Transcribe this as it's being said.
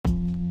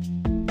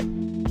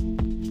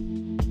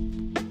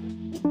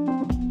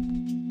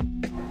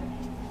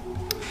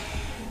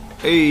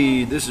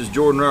Hey, this is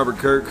Jordan Robert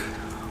Kirk.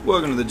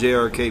 Welcome to the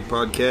JRK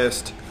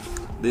podcast.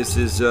 This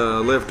is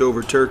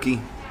Leftover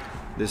Turkey.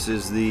 This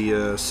is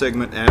the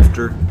segment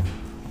after.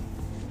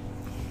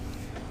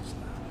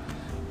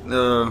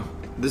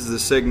 This is the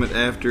segment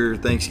after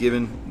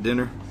Thanksgiving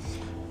dinner,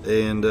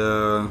 and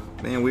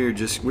man, we're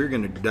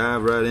gonna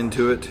dive right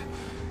into it.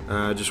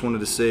 I just wanted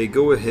to say,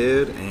 go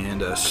ahead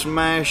and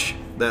smash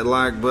that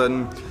like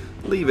button.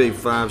 Leave a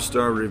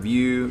 5-star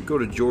review. Go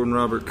to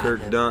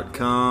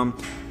jordanrobertkirk.com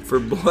for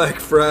Black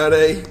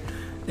Friday,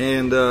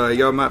 and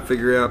y'all might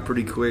figure out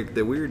pretty quick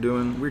that we're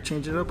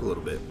changing it up a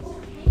little bit.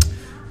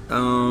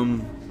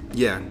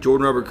 Yeah,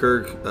 Jordan Robert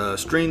Kirk.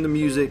 Stream the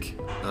music,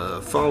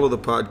 follow the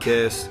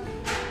podcast,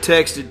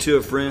 text it to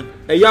a friend.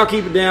 Hey, y'all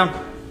keep it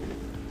down.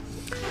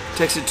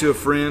 Text it to a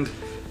friend,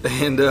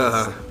 and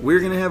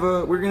we're gonna have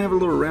a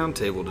little round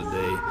table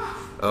today.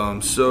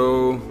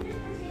 So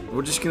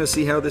we're just gonna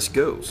see how this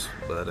goes.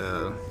 But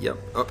yep,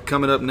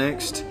 coming up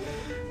next.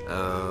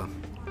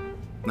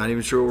 Not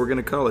even sure what we're going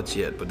to call it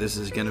yet, but this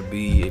is going to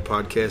be a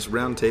podcast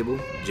roundtable,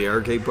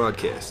 JRK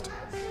podcast.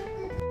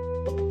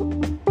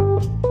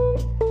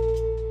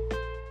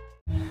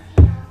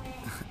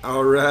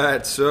 All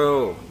right,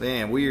 so,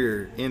 man,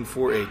 we're in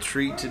for a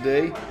treat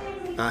today.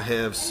 I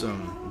have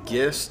some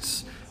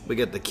guests. We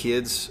got the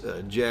kids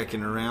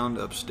jacking around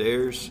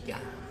upstairs. Yeah.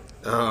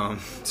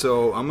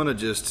 So I'm going to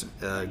just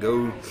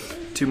go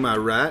to my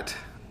right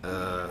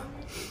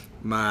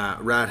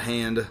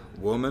hand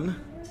woman.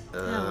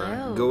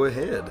 Hello. Go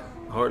ahead.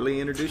 Hartlee,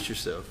 introduce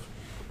yourself.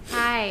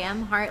 Hi,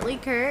 I'm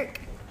Hartlee Kirk,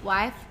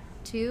 wife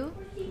to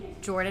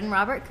Jordan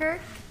Robert Kirk.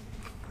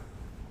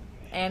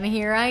 And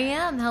here I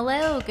am.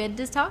 Hello, good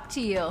to talk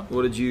to you.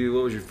 What was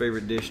your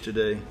favorite dish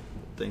today?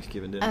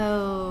 Thanksgiving dinner.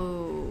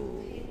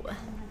 Oh,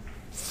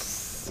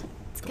 it's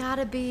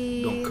gotta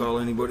be. Don't call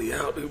anybody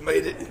out who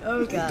made it.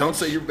 Oh gosh. Don't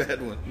say your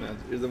bad one. No,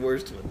 you're the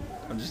worst one.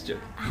 I'm just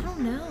joking. I don't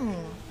know.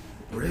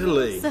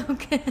 Really? So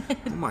good.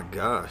 Oh my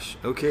gosh.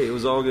 Okay, it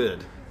was all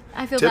good.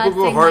 I feel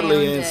Typical bad saying Hartlee my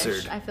own answered.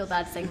 dish. I feel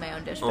bad saying my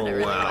own dish, but Oh it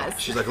really wow. was.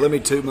 She's like, let me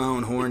toot my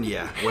own horn.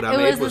 Yeah, what I It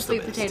made was the was the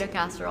sweet best. potato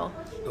casserole.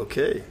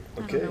 Okay.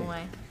 I don't know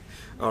why.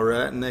 All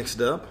right. Next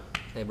up.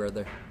 Hey,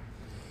 brother.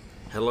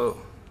 Hello.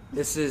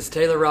 This is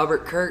Taylor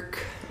Robert Kirk.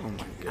 Oh my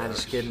gosh. I'm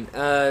just kidding.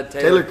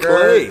 Taylor Kirk.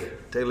 Clay.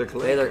 Taylor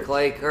Clay. Taylor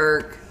Clay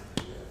Kirk.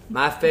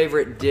 My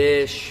favorite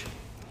dish.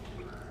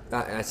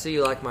 I see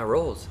you like my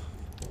rolls.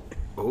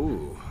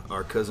 Oh,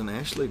 our cousin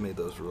Ashley made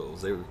those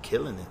rolls. They were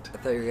killing it. I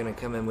thought you were gonna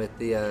come in with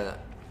the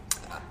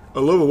I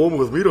love a woman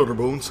with meat on her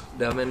bones.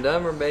 Dumb and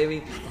Dumber,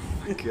 baby.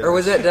 Gosh. Or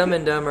was that Dumb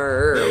and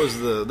Dumber?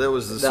 That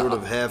was the sort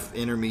of half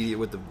intermediate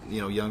with the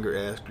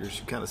younger actors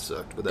who kind of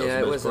sucked, but that Yeah,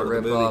 it was was the a best part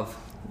of the rip movie. off.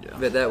 Yeah.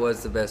 But that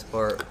was the best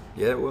part.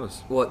 Yeah, it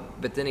was.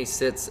 What? But then he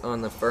sits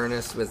on the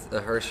furnace with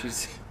a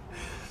Hershey's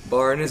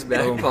bar in his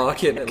back Oh my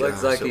pocket. It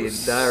looks gosh, like it he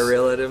was-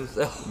 diarrheaed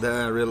himself.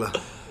 Diarrhea.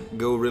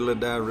 Gorilla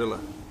Diarrhea.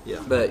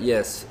 Yeah. But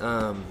yes,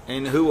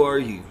 And who are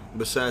you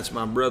besides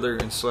my brother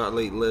and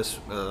slightly less,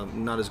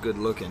 not as good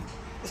looking?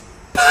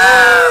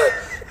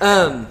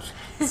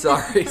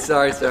 sorry.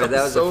 That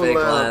was So a fake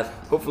loud.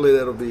 laugh. Hopefully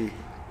that'll be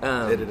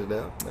edited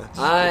out.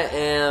 I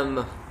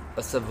am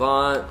a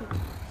savant.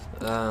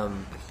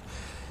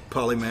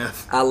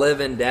 Polymath. I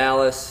live in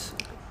Dallas,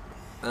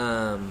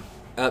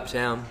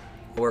 uptown.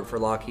 I work for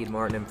Lockheed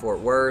Martin in Fort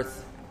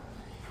Worth,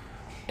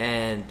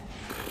 and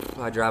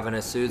I drive an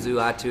Isuzu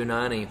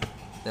i290.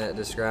 That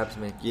describes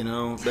me. You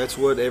know, that's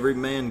what every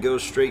man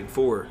goes straight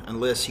for,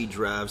 unless he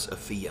drives a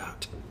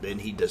Fiat. Then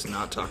he does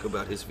not talk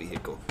about his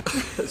vehicle.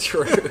 That's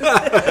true.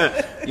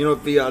 You know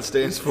what Fiat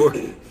stands for?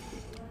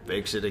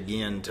 Fix it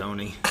again,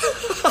 Tony.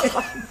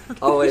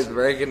 Always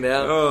breaking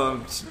down. Oh,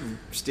 I'm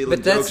stealing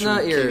But that's jokes from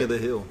not your- King of the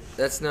Hill.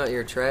 That's not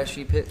your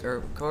trashy pit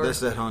or car.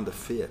 That's that Honda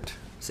Fit.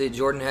 See,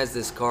 Jordan has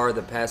this car.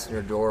 The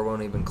passenger door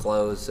won't even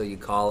close, so you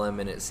call him,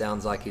 and it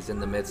sounds like he's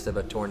in the midst of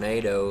a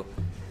tornado,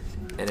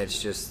 and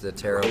it's just the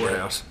terrible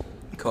Warehouse.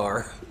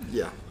 car.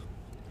 Yeah.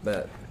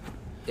 But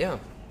yeah.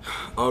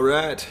 All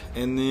right,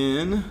 and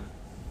then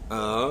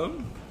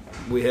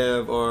we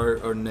have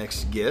our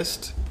next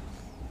guest.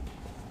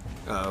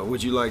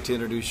 Would you like to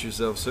introduce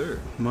yourself, sir?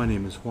 My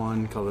name is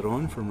Juan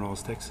Calderon from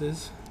Rawls,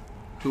 Texas.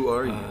 Who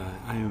are you?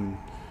 I am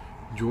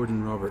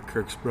Jordan Robert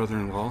Kirk's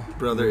brother-in-law.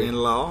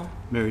 Brother-in-law?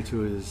 Married to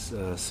his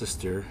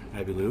sister,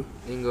 Abilou. You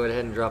can go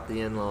ahead and drop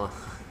the in-law.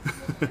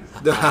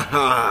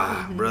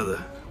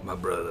 Brother, my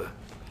brother.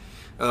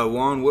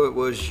 Juan, what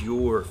was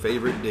your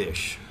favorite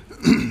dish?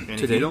 And if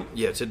Today? you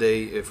don't,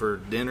 today for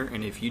dinner.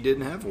 And if you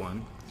didn't have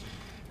one,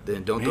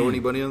 then don't throw Man.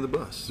 anybody under the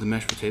bus. The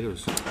mashed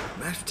potatoes.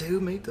 Mashed potato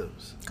made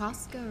those.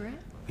 Costco, right?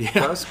 Yeah.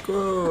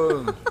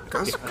 Costco.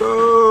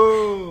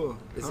 Costco.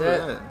 Is All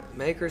that right.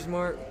 Maker's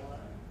Mark?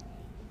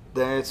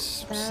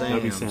 That's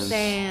That'd be Sam's.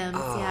 Sam's,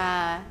 Oh.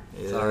 yeah.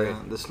 Yeah, Sorry.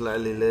 the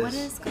slightly less. What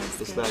is Costco?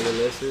 The slightly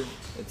lesser.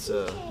 It's We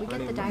I don't get the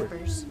even remember.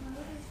 diapers.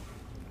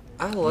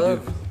 I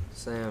love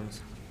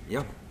Sam's.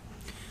 Yeah.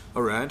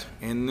 All right,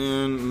 and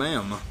then,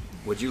 ma'am,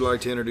 would you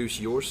like to introduce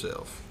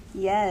yourself?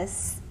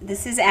 Yes,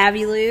 this is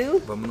Abilou.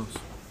 Vámonos.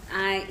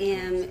 I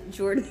am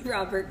Jordan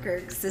Robert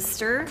Kirk's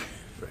sister.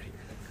 Right here.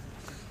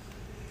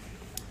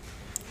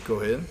 Go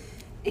ahead.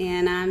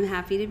 and I'm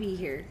happy to be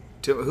here.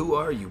 Tell me, who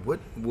are you? What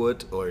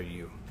are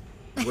you?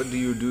 What do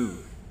you do?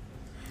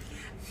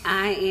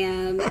 I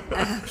am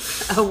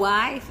a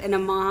wife and a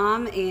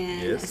mom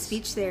and Yes. a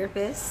speech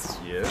therapist,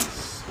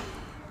 Yes.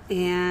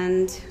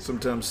 and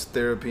Sometimes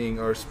therapying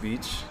our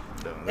speech.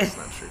 No, that's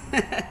not true.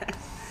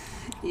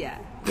 yeah.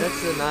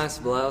 That's a nice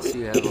blouse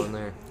you have on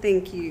there.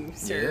 Thank you,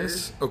 sir.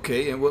 Yes.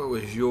 Okay, and what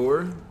was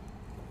your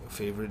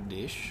favorite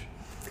dish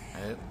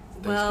at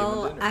Thanksgiving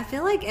Well, dinner? I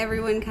feel like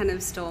everyone kind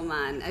of stole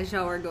mine as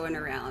y'all were going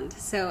around.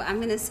 So I'm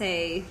going to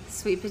say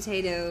sweet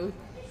potato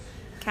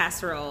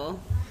casserole,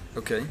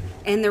 Okay.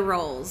 and the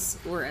rolls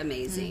were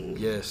amazing.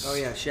 Yes. Oh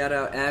yeah, shout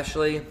out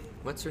Ashley.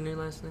 What's her new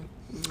last name?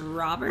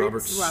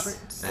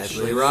 Roberts.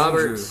 Ashley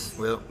Roberts.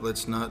 Well,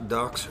 let's not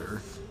dox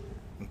her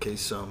in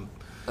case some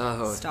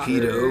Oh, Stop.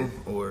 pedo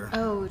or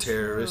Oh,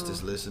 terrorist true.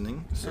 is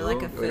listening. So Or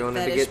like a we foot don't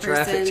have to fetish get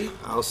trafficked. person.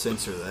 I'll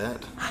censor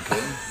that.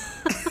 Okay.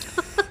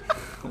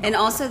 And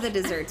also the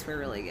desserts were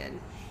really good.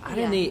 I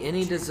didn't Yeah. eat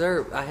any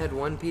dessert. I had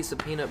one piece of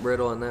peanut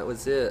brittle and that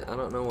was it. I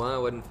don't know why I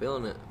wasn't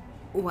feeling it.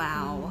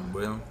 Wow.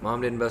 Well,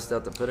 Mom didn't bust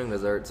out the pudding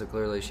dessert, so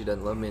clearly she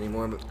doesn't love me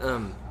anymore. But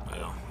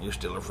well, you're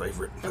still her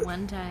favorite. The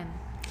one time.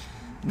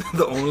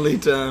 The only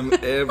time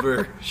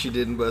ever she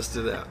didn't bust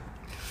it out.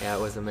 yeah,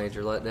 it was a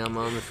major letdown,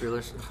 Mom. If you're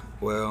listening,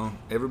 Well,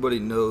 everybody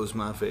knows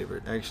my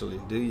favorite.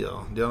 Actually, do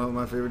y'all? Do y'all know what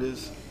my favorite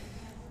is?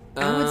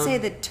 I would say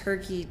the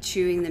turkey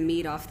chewing the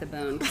meat off the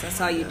bone because I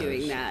saw you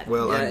doing that.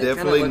 Well, yeah, I it kinda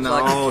definitely looked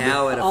like a gnawed.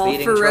 cow at a all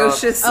feeding trough.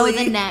 ferociously. Oh,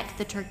 the neck,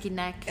 the turkey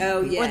neck. Oh,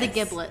 Or the yes.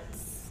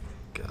 giblets.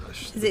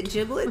 Gosh. Is it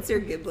giblets or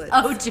giblets?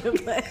 Oh,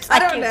 giblets. I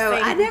don't can't know.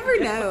 say. I never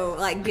know.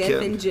 Like GIF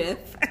Kim. and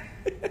GIF.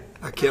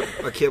 I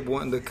kept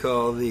wanting to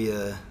call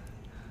the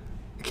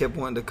I kept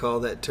wanting to call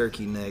that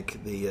turkey neck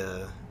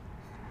the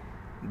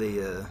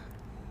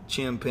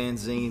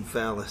chimpanzee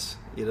phallus.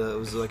 You know, it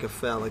was like a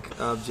phallic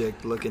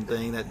object looking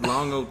thing. That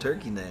long old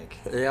turkey neck.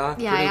 Yeah.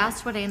 Yeah, I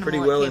asked what animal pretty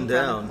it well came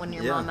endowed, from when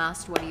your yeah. mom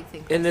asked, "What do you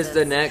think?" And this is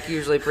the is?" neck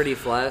usually pretty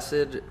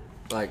flaccid,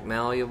 like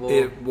malleable?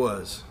 It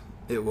was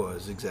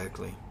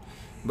exactly.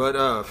 But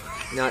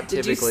Not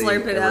Did you typically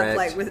slurp it erect. up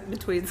like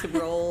between some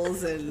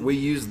rolls and? we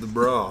used the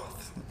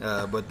broth.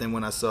 But then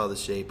when I saw the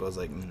shape, I was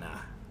like, nah.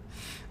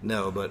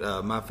 No,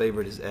 but my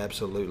favorite is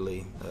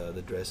absolutely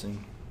the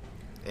dressing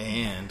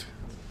and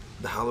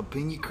the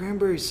jalapeno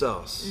cranberry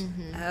sauce.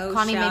 Oh,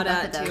 Connie shout made both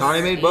out of to those.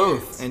 Connie made her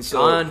both, aunt. and so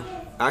Con-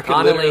 I could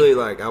Connolly.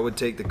 literally I would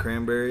take the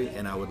cranberry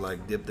and I would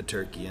like dip the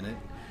turkey in it,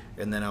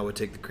 and then I would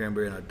take the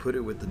cranberry and I'd put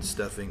it with the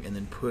stuffing and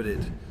then put it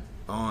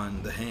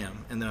on the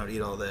ham, and then I'd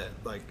eat all that.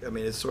 Like, I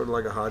mean, it's sort of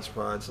like a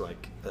hodgepodge,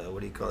 like what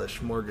do you call it,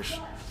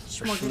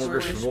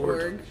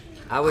 smorgasbord.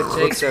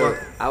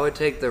 I would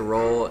take the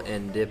roll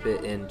and dip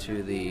it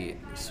into the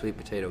sweet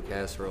potato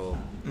casserole.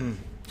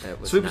 That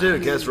was Sweet potato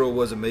nice. casserole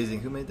was amazing.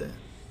 Who made that?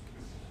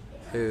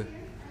 Who?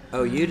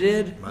 Oh, you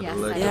did? My Yes, I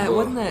delectable, Yeah,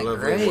 wasn't that lovely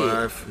great?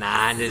 wife. Nah,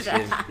 I'm just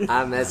kidding.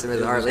 I'm messing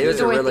with It was Hartlee. It was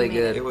good. really Dorothy made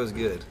good. It was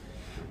good.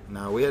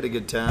 No, we had a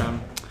good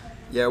time.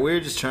 Yeah, we were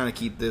just trying to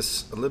keep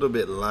this a little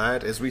bit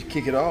light as we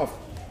kick it off.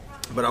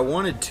 But I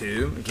wanted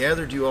to,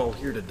 gathered you all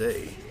here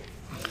today,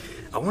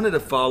 I wanted to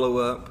follow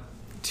up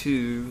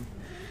to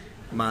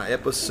my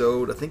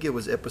episode, I think it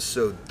was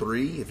episode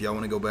 3, if y'all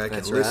want to go back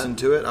That's and listen right.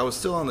 to it. I was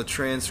still on the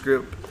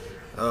transcript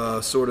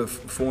sort of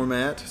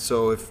format,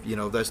 so if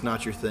that's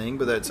not your thing,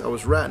 but I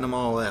was writing them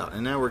all out,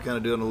 and now we're kind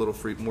of doing a little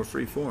more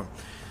free form.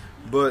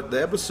 But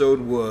the episode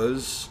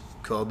was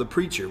called The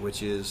Preacher,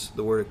 which is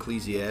the word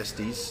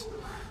Ecclesiastes,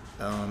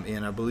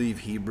 in I believe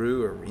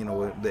Hebrew,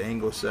 or the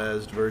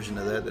anglicized version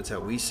of that. That's how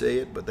we say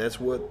it, but that's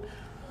what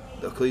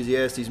the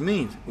Ecclesiastes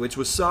means, which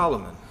was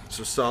Solomon.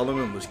 So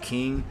Solomon was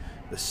king,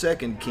 the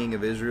second king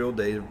of Israel.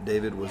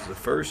 David was the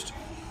first.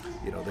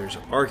 There's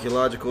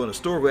archaeological and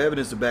historical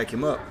evidence to back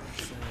him up.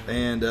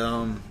 And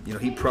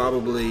he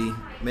probably,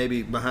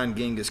 maybe behind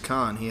Genghis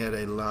Khan, he had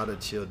a lot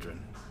of children.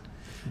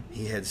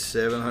 He had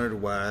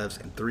 700 wives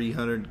and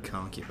 300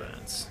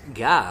 concubines.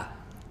 Guy.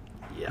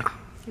 Yeah.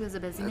 He was a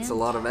busy That's man. a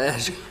lot of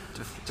ash.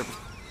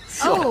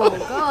 Oh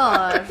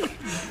gosh. Took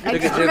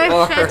it too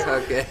far. Expression.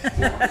 Okay.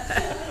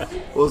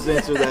 We'll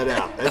censor that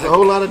out. There's a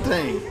whole lot of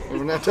tang.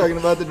 We're not talking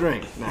about the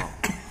drink. No.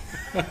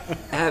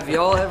 Have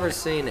y'all ever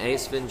seen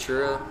Ace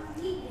Ventura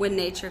When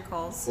nature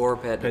calls. or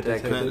Pet Pet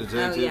Detective? Pet Oh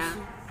Detective. yeah.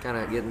 Kind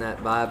of getting that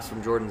vibes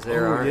from Jordan's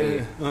hair, aren't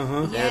you?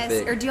 Yes.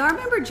 Epic. Or do y'all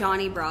remember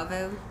Johnny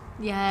Bravo?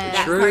 Yes.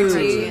 That True.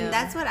 cartoon.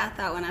 That's what I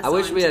thought when I saw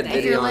wish him we had today.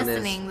 If you're video on this.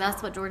 listening,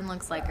 that's what Jordan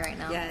looks like right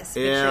now. Yes.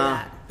 Picture Yeah,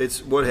 that.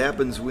 it's what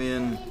happens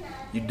when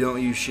you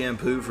don't use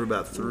shampoo for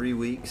about 3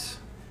 weeks.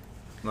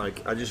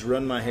 Like, I just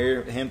run my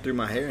hand through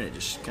my hair and it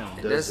just kind of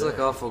It does does look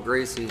that. awful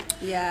greasy.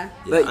 Yeah.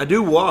 But I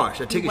do wash.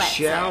 I take a wets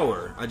it.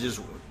 shower.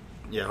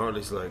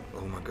 Hartley's like,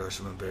 oh my gosh,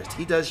 I'm embarrassed.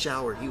 He does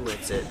shower. He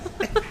wets it.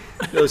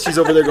 She's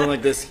over there going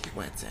like this. He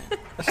wets it.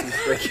 She's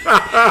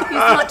freaking. He's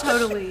not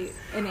totally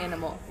an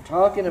animal.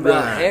 Talking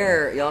about Right.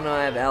 hair, y'all know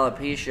I have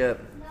alopecia,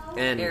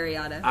 and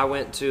Areata. I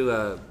went to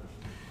a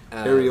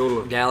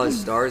Areola. Dallas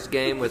Stars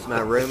game with my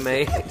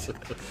roommate,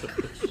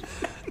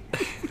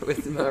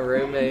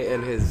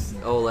 and his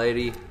old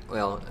lady.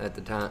 Well, at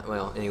the time,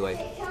 anyway,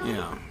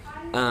 Yeah.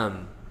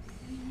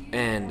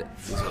 And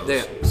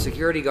the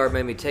security guard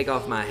made me take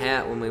off my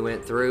hat when we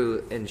went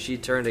through, and she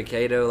turned to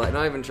Cato, like,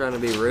 not even trying to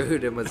be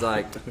rude, and was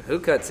like, who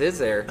cuts his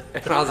hair?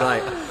 And I was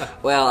like,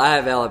 well, I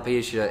have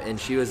alopecia. And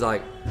she was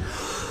like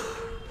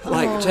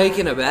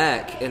taken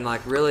aback and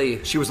like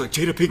really. She was like,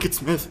 Jada Pinkett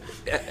Smith.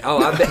 Oh,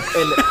 I've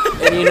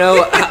been, and you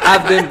know,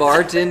 I've been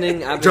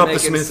bartending. I've been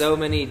making Smith. so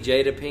many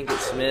Jada Pinkett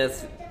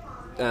Smith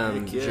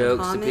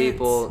jokes Comments. to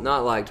people.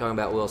 Not like talking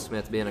about Will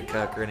Smith being a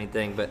cuck or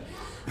anything, but.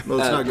 Well,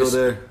 let's not go just-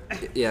 there.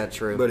 Yeah,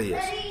 true. But he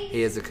is.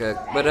 He is a cook.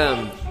 But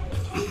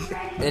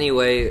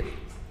anyway,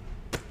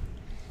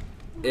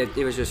 it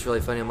was just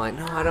really funny. I'm like,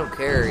 no, I don't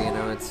care. You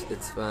know,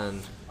 it's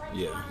fun.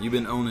 Yeah, you've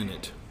been owning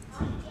it.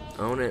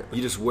 Own it.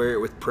 You just wear it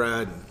with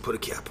pride and put a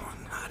cap on.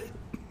 Hide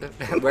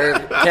it. Wear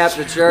cap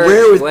to church.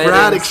 Wear it with weddings,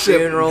 pride, except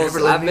funerals.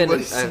 never let I've been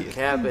anybody see a it.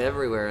 cap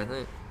everywhere. I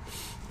think.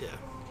 Yeah.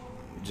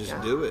 Just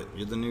Yeah. do it.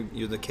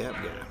 You're the cap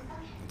guy.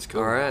 That's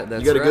cool. All right,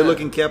 that's you got a right. good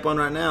looking cap on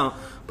right now.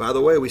 By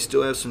the way, we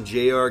still have some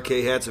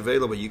JRK hats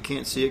available. You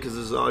can't see it because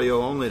this is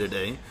audio only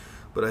today.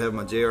 But I have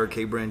my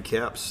JRK brand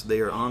caps. They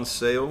are on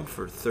sale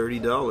for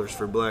 $30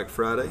 for Black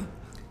Friday.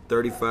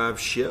 $35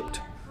 shipped,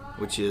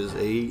 which is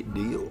a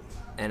deal.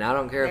 And I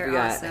don't care if They're you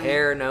got awesome.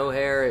 hair, no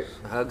hair. It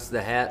hugs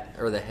the hat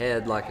or the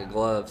head like a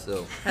glove.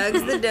 So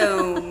Hugs the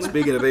dome.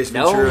 Speaking of Ace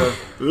No. Ventura,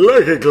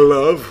 like a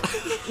glove.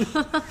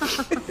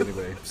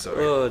 Anyway,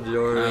 sorry. oh,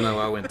 Jordan. I know,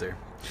 I went there.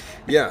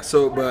 Yeah,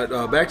 so,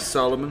 but back to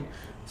Solomon.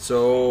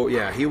 So,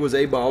 yeah, he was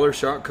a baller,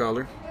 shot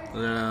caller.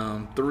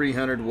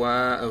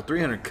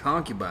 300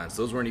 concubines.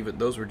 Those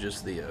were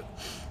just the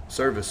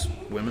service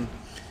women.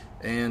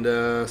 And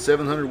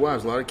 700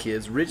 wives, a lot of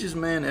kids. Richest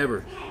man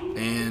ever.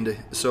 And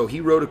so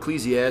he wrote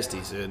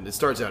Ecclesiastes, and it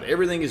starts out,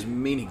 everything is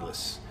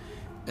meaningless.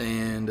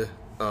 And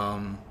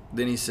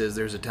then he says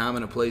there's a time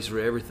and a place for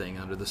everything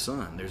under the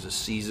sun. There's a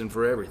season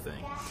for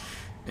everything.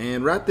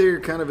 And right there,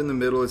 kind of in the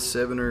middle, it's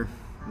 7 or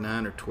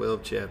 9 or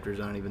 12 chapters.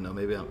 I don't even know.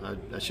 Maybe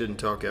I shouldn't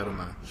talk out of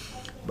my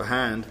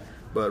behind.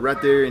 But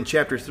right there in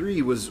chapter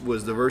 3 was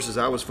the verses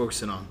I was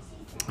focusing on.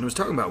 And it was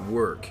talking about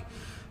work.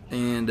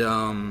 And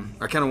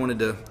I kind of wanted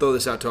to throw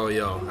this out to all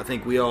y'all. I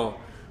think we all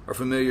are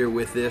familiar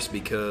with this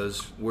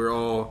because we're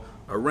all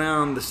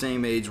around the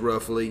same age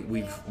roughly.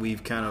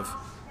 We've kind of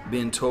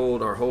been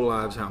told our whole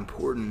lives how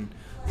important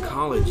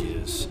college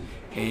is.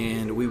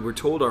 And we were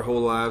told our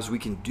whole lives we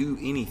can do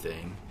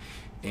anything.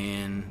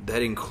 And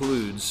that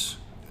includes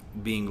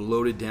being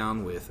loaded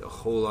down with a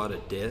whole lot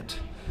of debt,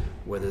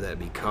 whether that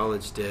be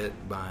college debt,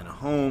 buying a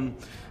home,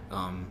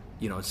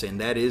 saying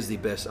that is the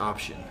best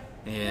option.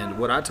 And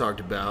what I talked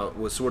about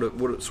was sort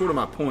of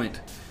my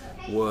point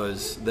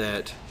was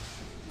that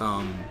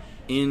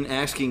in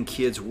asking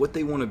kids what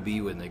they want to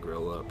be when they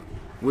grow up,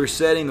 we're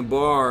setting the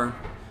bar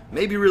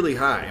maybe really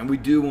high, and we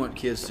do want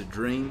kids to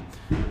dream,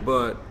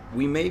 but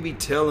we may be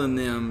telling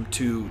them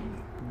to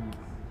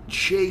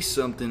chase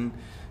something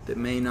that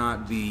may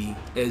not be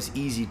as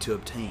easy to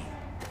obtain,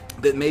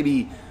 that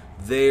maybe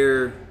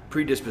their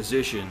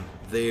predisposition,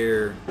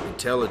 their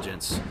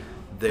intelligence,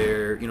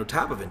 their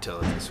type of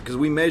intelligence, because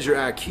we measure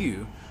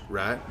IQ,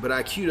 right? But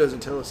IQ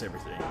doesn't tell us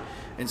everything,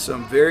 and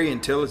some very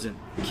intelligent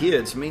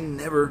kids may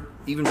never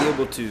even be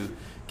able to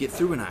get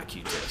through an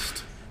IQ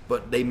test,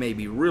 but they may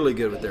be really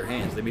good with their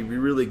hands. They may be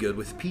really good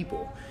with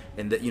people,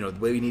 and that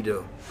we need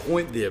to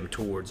point them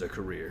towards a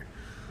career.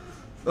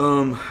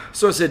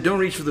 So I said, don't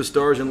reach for the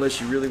stars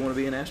unless you really want to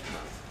be an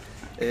astronaut.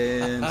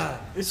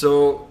 And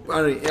so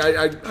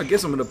I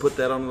guess I'm going to put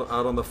that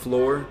out on the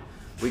floor.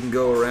 We can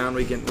go around.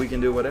 We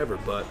can do whatever.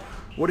 But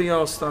what are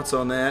y'all's thoughts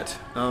on that?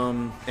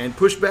 And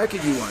push back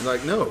if you want.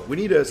 Like, no, we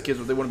need to ask kids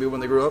what they want to be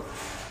when they grow up.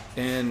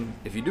 And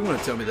if you do want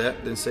to tell me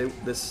that, then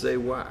let's say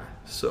why.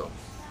 So,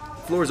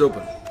 floor is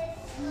open.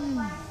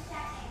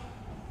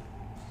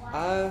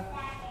 I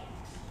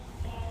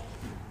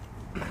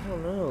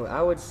don't know.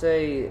 I would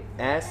say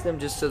ask them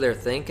just so they're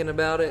thinking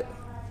about it,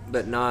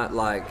 but not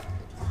like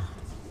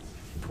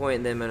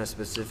point them in a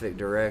specific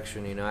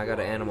direction. I got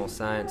an animal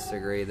science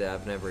degree that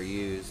I've never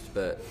used,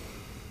 but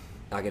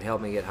I could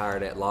help me get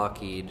hired at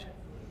Lockheed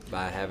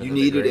by having You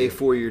the needed degree, a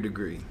 4-year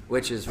degree.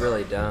 which is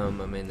really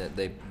dumb. I mean, that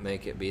they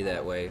make it be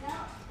that way.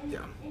 Yeah.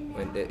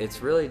 When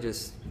it's really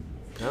just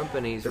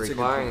companies That's a good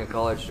requiring a point.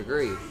 college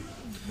degree,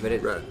 but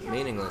it's Right.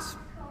 meaningless.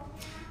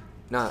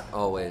 Not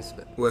always,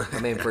 but Well, I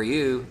mean, for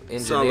you, engineer.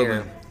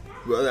 Solomon.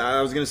 Well,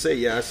 I was going to say,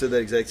 yeah, I said that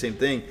exact same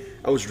thing.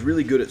 I was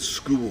really good at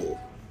school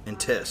and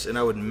tests, and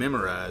I would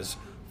memorize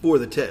for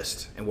the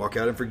test and walk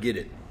out and forget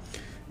it.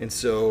 And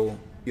so,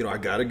 I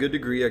got a good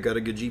degree, I got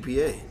a good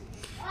GPA,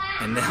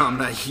 and now I'm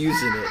not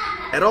using it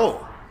at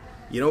all.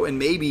 And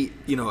maybe,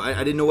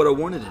 I didn't know what I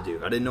wanted to do.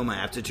 I didn't know my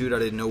aptitude. I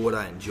didn't know what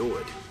I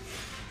enjoyed.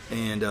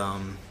 And,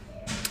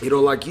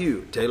 like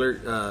you,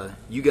 Taylor,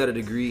 you got a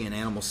degree in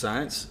animal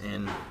science,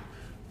 and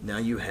now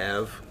you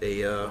have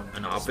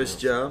an office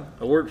job,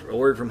 a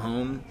work from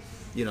home,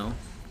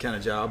 kind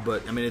of job.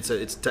 But I mean, it's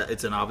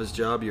an office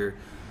job. You're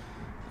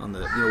on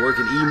the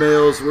working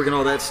emails, working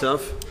all that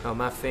stuff. Oh,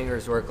 my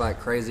fingers work like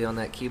crazy on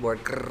that keyboard.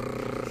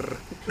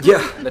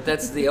 Yeah, But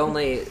that's the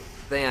only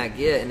thing I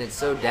get, and it's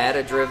so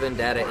data-driven,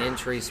 data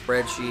entry,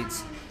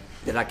 spreadsheets,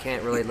 that I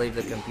can't really leave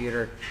the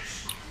computer.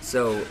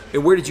 So,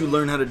 And where did you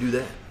learn how to do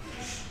that?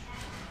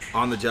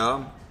 On the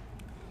job?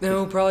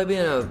 no, probably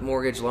being a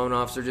mortgage loan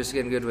officer, just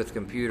getting good with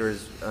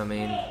computers. I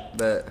mean,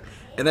 but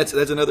And that's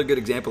another good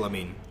example. I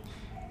mean,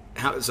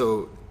 how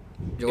so?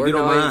 If you Jordan,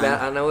 don't mind,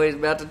 I know what he's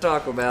about to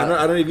talk about.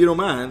 I don't know if you don't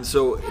mind.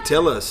 So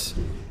tell us,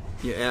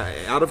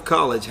 out of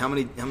college, how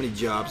many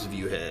jobs have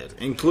you had,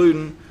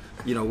 including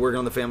working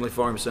on the family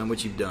farm, some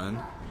which you've done.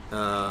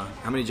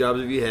 How many jobs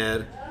have you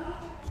had,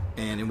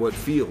 and in what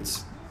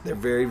fields? They're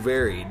very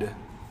varied.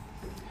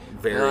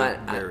 Very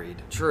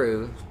varied.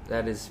 True,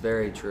 that is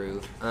very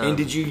true. And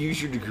did you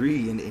use your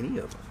degree in any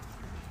of them?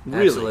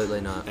 Really?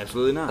 Absolutely not.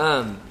 Absolutely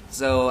not.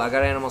 So I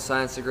got an animal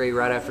science degree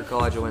right after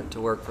college. I went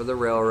to work for the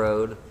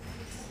railroad,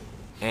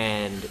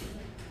 and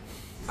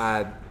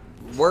I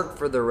worked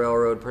for the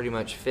railroad pretty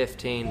much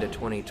 15 to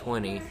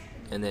 2020,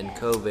 and then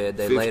COVID,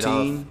 they laid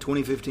off.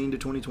 2015 to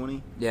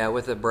 2020? Yeah,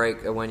 with a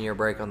 1-year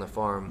break on the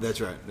farm. That's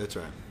right.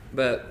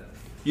 But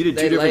You did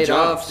two they different laid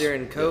jobs. off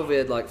during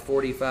COVID, like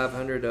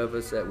 4,500 of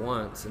us at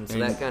once, and so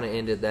that kind of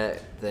ended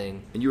that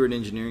thing. And you were in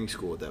engineering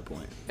school at that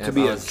point. And To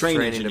be I a was train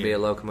training engineer. to be a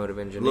locomotive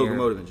engineer.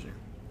 Locomotive engineer.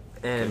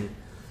 And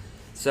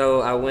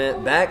so I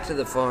went back to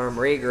the farm,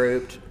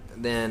 regrouped,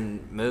 then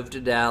moved to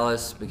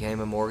Dallas, became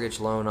a mortgage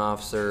loan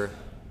officer,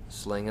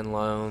 slinging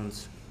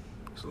loans,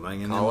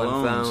 Slanging them calling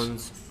loans.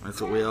 phones,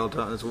 That's what we all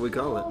talk. That's what we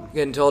call it.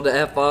 getting told to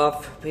F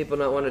off, people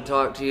not want to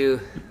talk to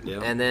you. Yeah.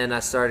 And then I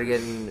started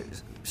getting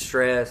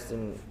stressed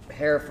and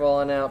hair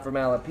falling out from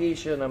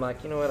alopecia, and I'm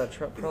like, you know what, I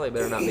probably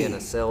better not be in a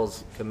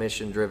sales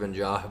commission-driven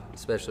job,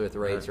 especially with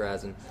rates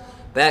rising.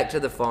 Back to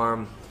the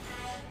farm,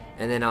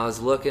 and then I was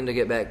looking to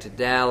get back to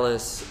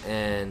Dallas,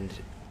 and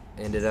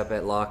ended up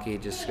at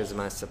Lockheed just because of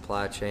my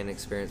supply chain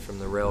experience from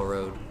the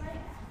railroad.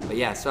 But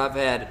yeah, so I've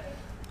had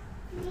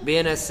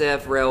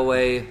BNSF,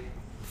 railway,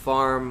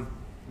 farm,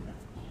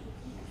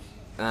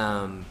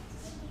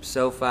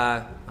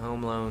 SoFi,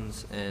 home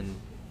loans, and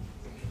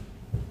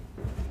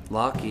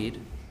Lockheed.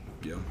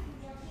 Yeah.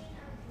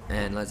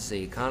 And let's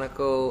see,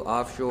 Conoco,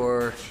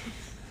 offshore,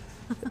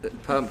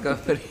 pump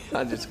company.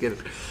 I just get it.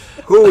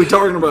 Who are we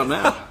talking about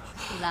now?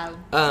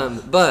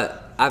 Love.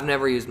 But I've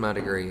never used my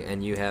degree,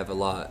 and you have a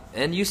lot.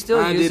 And you still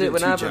I use did it in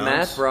when two I have a jobs.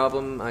 math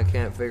problem I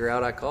can't figure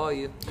out. I call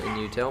you,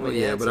 and you tell me Well, the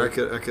yeah, answer.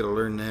 but I could have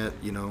learned that,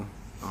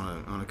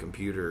 on a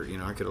computer.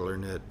 I could have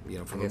learned that,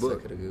 I from a guess I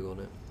book. could have Googled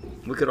it.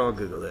 We could all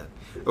Google that.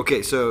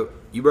 Okay, so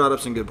you brought up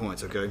some good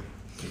points. Okay,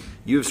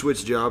 you have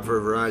switched job for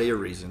a variety of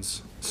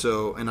reasons.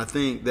 So, and I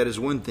think that is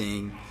one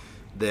thing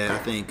that I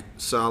think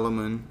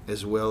Solomon,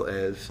 as well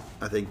as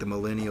I think the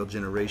millennial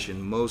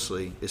generation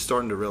mostly, is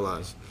starting to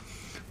realize.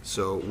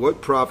 So,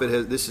 what profit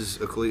has? This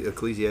is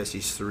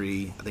Ecclesiastes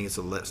 3. I think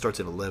starts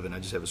at 11. I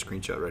just have a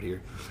screenshot right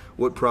here.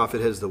 What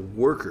profit has the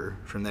worker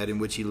from that in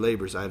which he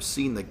labors? I have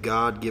seen the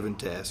God-given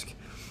task,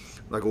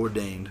 like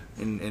ordained.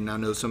 And I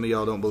know some of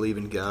y'all don't believe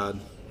in God.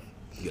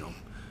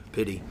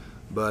 Pity.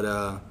 But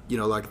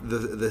like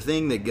the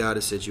thing that God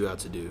has set you out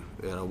to do,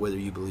 whether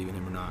you believe in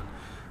Him or not.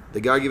 The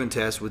God-given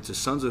task which the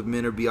sons of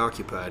men are be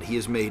occupied. He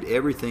has made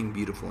everything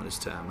beautiful in His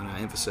time, and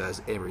I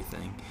emphasize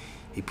everything.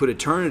 He put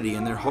eternity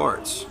in their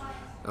hearts.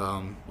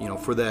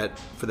 For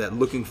that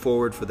looking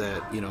forward, for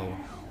that,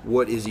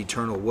 what is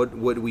eternal,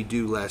 what we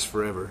do lasts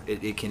forever.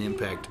 It can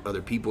impact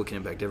other people, it can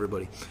impact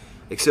everybody,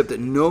 except that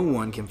no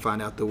one can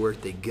find out the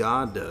work that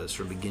God does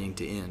from beginning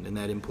to end, and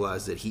that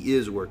implies that He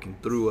is working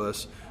through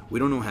us. We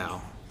don't know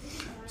how.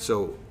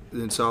 So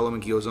then Solomon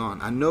goes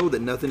on, I know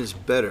that nothing is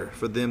better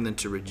for them than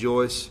to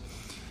rejoice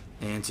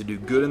and to do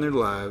good in their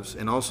lives,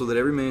 and also that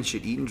every man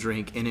should eat and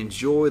drink and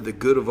enjoy the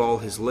good of all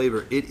his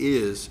labor. It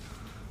is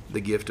the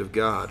gift of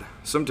God.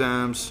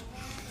 Sometimes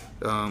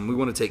we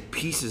want to take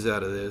pieces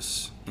out of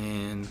this,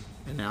 and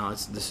now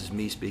this is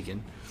me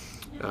speaking,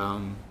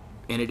 and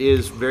it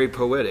is very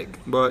poetic,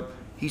 but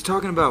he's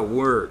talking about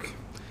work,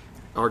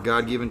 our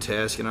God-given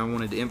task, and I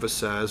wanted to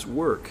emphasize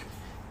work.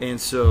 And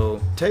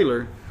so,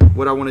 Taylor,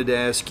 what I wanted to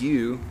ask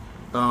you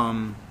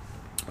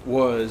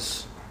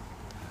was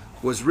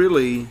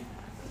really,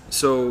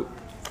 so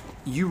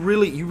you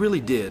really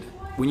did,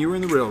 when you were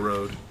in the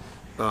railroad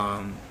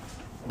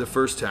the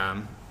first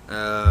time,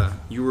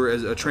 you were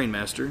as a train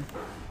master,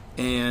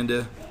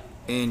 and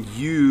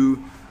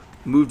you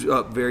moved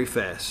up very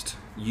fast.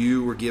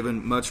 You were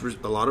given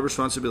a lot of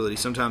responsibility,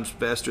 sometimes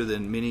faster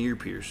than many of your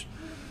peers.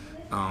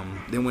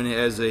 Then when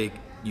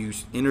you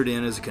entered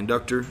in as a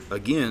conductor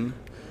again,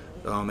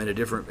 at a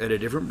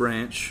different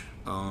branch,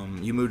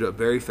 you moved up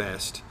very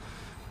fast.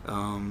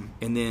 And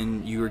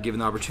then you were given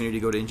the opportunity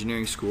to go to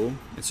engineering school,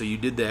 and so you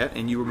did that,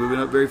 and you were moving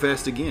up very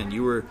fast again.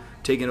 You were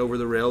taking over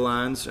the rail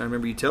lines. I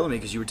remember you telling me,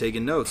 because you were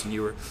taking notes and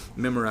you were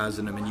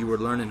memorizing them and you were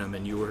learning them,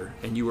 and you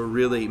were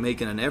really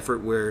making an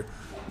effort where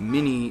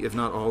many, if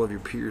not all, of your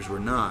peers were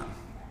not.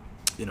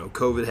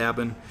 COVID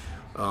happened.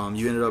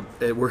 You ended up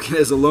working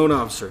as a loan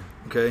officer.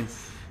 Okay,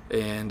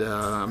 and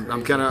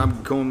I'm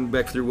going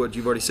back through what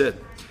you've already said,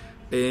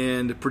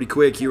 and pretty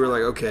quick you were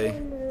like, okay,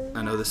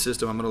 I know the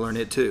system. I'm going to learn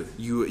it too.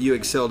 You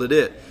excelled at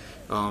it.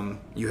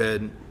 You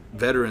had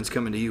veterans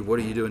coming to you. What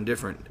are you doing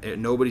different?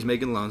 Nobody's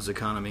making loans. The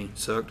economy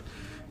sucked,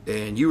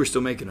 and you were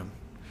still making them.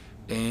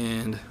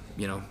 And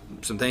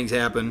some things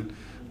happen.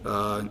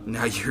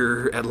 Now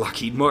you're at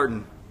Lockheed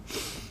Martin,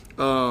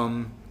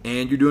 and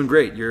you're doing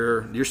great.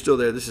 You're still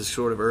there. This is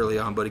sort of early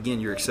on, but again,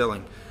 you're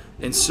excelling.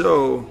 And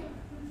so,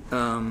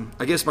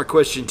 I guess my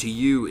question to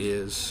you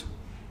is,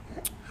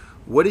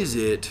 what is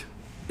it?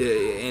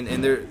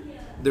 And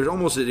there's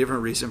almost a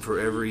different reason for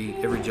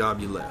every job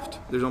you left.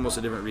 There's almost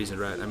a different reason,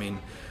 right? I mean,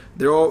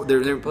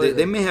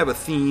 they may have a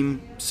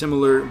theme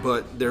similar,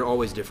 but they're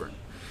always different.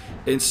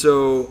 And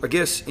so, I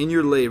guess in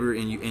your labor,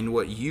 in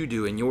what you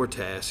do in your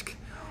task,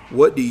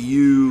 what do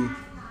you?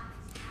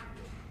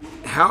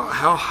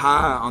 How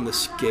high on the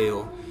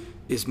scale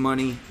is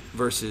money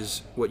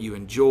versus what you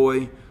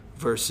enjoy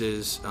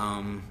versus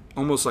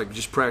almost like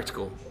just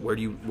practical, where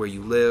you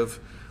live,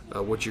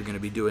 what you're going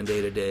to be doing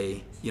day to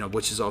day,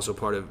 which is also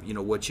part of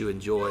what you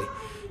enjoy,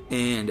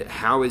 and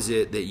how is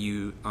it that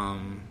you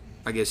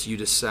I guess you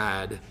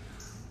decided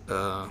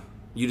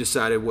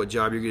what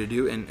job you're going to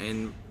do,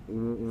 and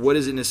what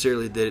is it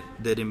necessarily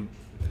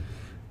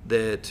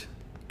that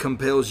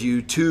compels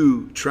you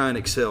to try and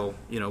excel,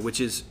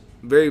 which is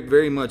very,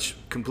 very much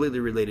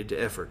completely related to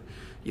effort.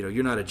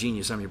 You're not a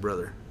genius. I'm your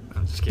brother.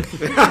 I'm just kidding.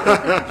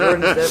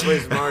 Jordan's definitely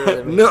smarter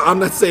than me. No, I'm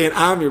not saying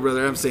I'm your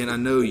brother. I'm saying I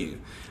know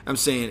you. I'm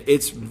saying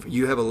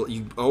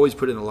you always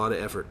put in a lot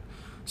of effort.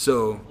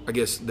 So I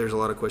guess there's a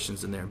lot of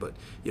questions in there, but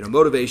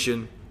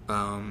motivation.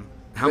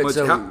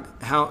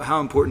 How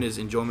important is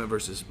enjoyment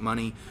versus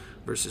money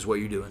versus what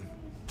you're doing?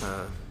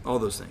 All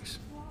those things.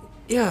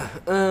 Yeah,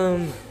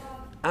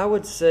 I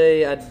would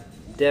say I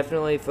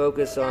definitely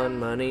focus on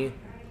money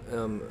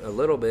a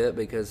little bit,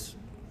 because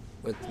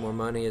with more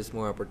money is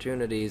more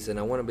opportunities, and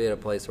I want to be at a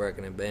place where I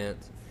can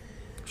advance.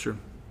 Sure.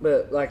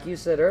 But like you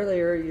said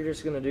earlier, you're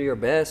just going to do your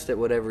best at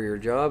whatever your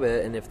job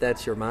is, and if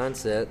that's your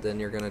mindset, then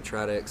you're going to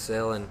try to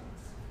excel. And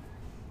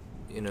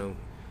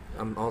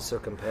I'm also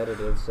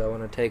competitive, so I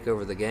want to take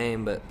over the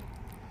game. But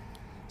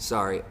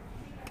sorry,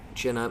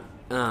 chin up.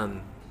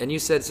 And you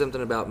said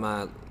something about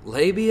my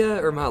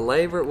labia or my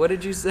labor. What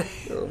did you say?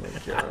 Oh my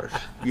gosh.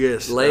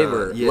 Yes.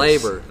 Labor. Yes.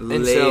 Labor.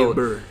 And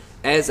labor. So,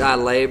 as I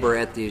labor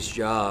at these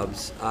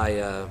jobs,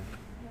 I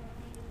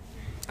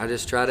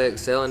just try to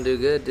excel and do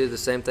good. Do the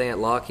same thing at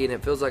Lockheed, and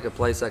it feels like a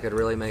place I could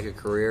really make a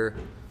career.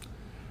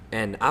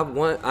 And I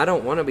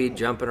don't want to be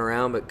jumping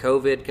around, but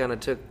COVID kind of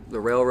took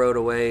the railroad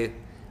away.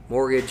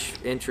 Mortgage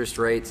interest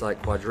rates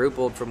like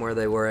quadrupled from where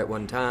they were at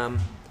one time.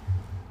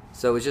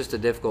 So it was just a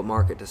difficult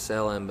market to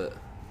sell in, but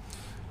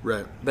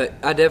right. But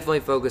I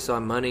definitely focus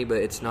on money, but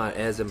it's not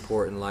as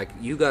important. Like,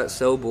 you got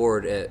so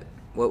bored at,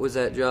 what was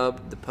that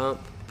job? The pump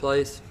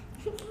place?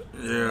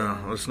 Yeah,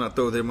 let's not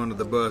throw them under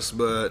the bus,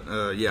 but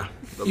yeah.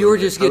 You were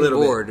just getting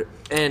bored.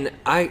 And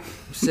I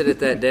sit at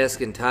that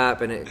desk and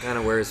type, and it kind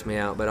of wears me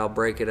out, but I'll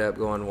break it up,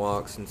 go on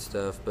walks and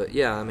stuff. But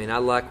yeah, I mean, I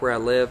like where I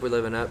live. We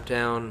live in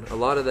Uptown. A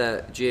lot of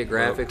that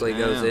geographically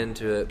goes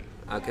into it,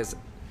 because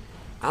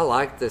I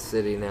like the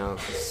city now.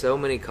 So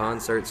many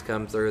concerts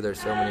come through. There's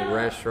so many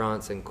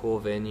restaurants and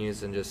cool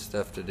venues and just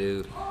stuff to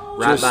do.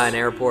 Right by an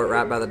airport,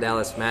 right by the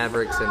Dallas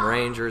Mavericks and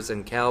Rangers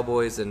and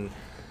Cowboys and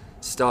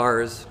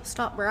Stars.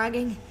 Stop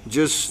bragging.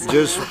 Just for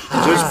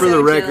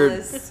the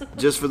record,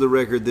 just for the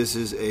record, this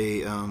is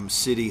a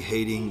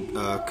city-hating,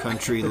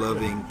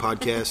 country-loving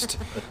podcast.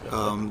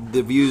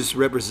 The views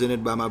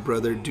represented by my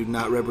brother do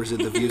not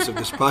represent the views of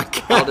this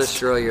podcast. I'll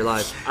destroy your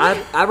life.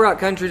 I brought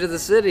country to the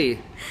city.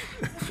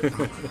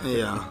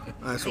 Yeah,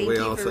 that's what we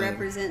all think. Thank you for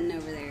representing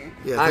over there.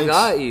 Yeah, I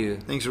got you.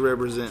 Thanks for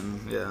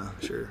representing. Yeah,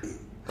 sure.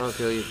 I'll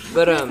kill you.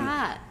 But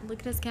Look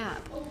at his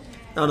cap.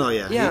 Oh no,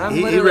 yeah. Yeah, he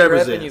I'm literally repping you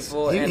represents.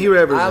 full. He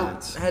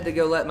represents. I had to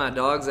go let my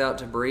dogs out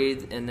to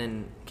breathe, and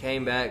then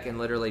came back and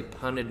literally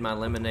punted my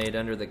lemonade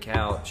under the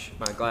couch,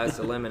 my glass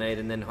of lemonade,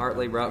 and then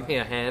Hartlee brought me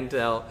a hand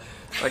towel,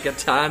 like a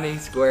tiny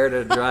square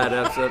to dry it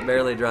up, so it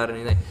barely dried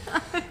anything.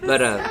 But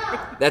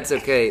that's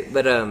okay.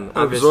 But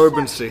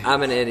absorbency.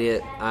 I'm an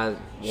idiot.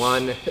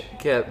 One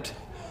kept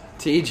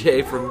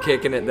TJ from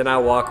kicking it, then I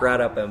walk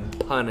right up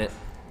and punt it.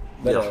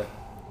 But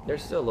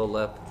there's still a little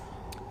left.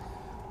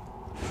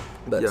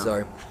 But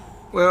sorry.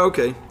 Well,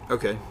 okay.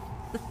 Okay,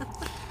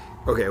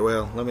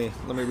 well, let me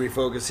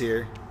refocus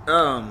here.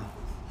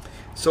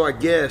 So I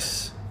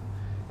guess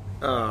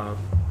well,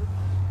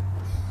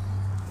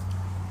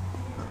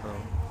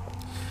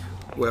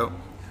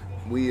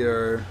 we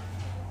are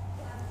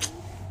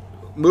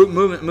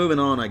moving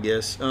on, I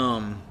guess.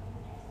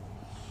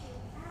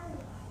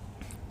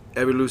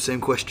 Abilou,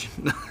 same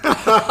question.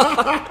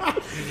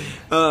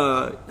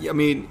 I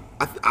mean,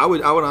 I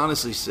would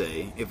honestly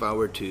say, if I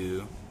were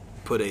to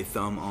put a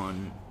thumb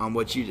on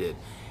what you did,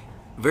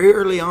 very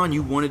early on,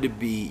 you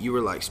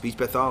were like speech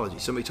pathology.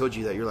 Somebody told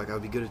you that, you're like, I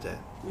would be good at that.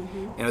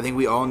 Mm-hmm. And I think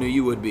we all knew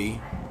you would be,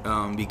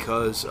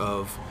 because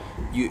of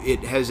you.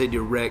 It has a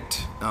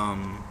direct,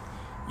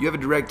 you have a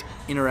direct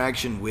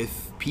interaction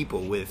with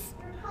people, with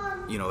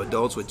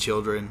adults, with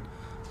children,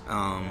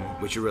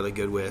 which you're really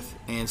good with.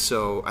 And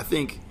so I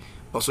think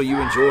Also, you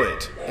enjoy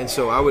it, and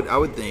so I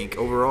would think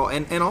overall,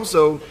 and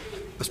also,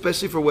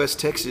 especially for West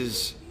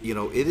Texas, you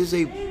know, it is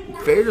a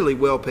fairly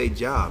well paid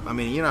job. I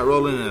mean, you're not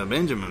rolling in a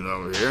Benjamin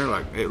over here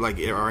like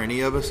are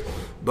any of us,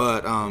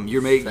 but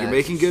you're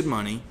making good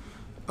money,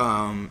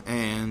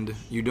 and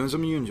you're doing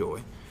something you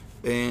enjoy,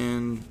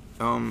 and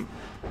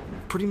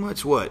pretty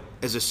much what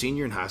as a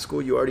senior in high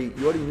school, you already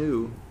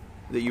knew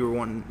that you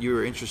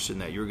were interested in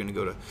that. You were going to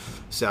go to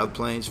South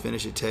Plains,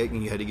 finish at Tech,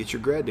 and you had to get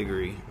your grad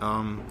degree.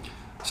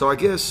 So I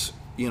guess,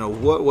 you know,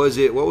 what was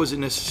it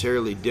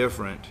necessarily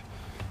different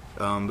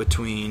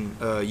between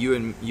you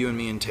and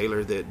me and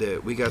Taylor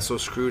that we got so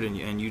screwed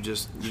and you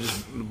just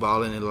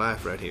balling and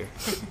laugh right here?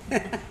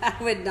 I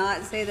would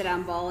not say that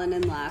I'm balling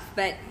and laugh,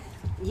 but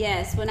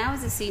yes, when I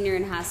was a senior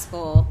in high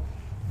school,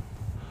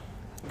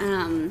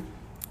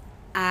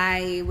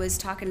 I was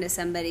talking to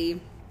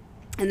somebody,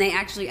 and they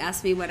actually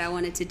asked me what I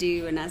wanted to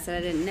do, and I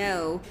said I didn't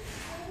know,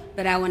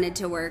 but I wanted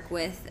to work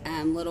with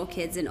little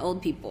kids and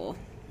old people.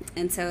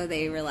 And so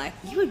they were like,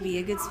 you would be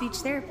a good speech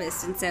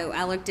therapist. And so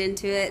I looked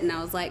into it, and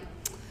I was like,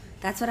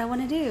 that's what I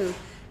want to do.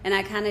 And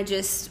I kind of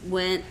just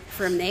went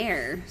from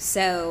there.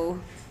 So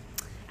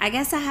I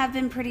guess I have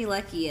been pretty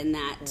lucky in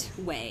that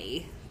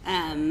way.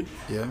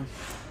 Yeah.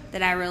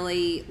 That I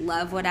really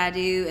love what I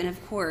do. And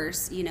of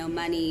course, you know,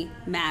 money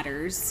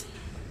matters.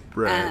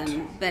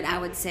 Right. But I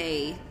would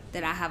say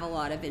that I have a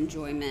lot of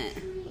enjoyment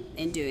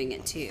in doing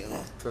it too.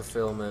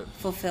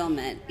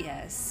 Fulfillment,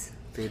 yes.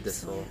 Feed the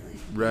soul.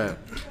 Right.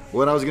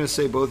 What I was going to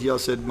say, both y'all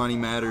said money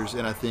matters,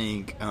 and I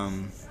think,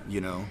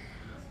 you know,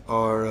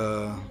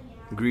 our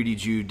greedy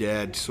Jew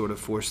dad sort of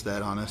forced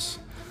that on us.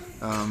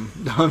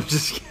 No, I'm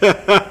just kidding.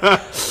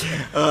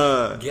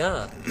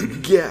 Yeah.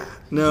 Yeah.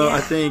 No, Yeah.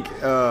 I think,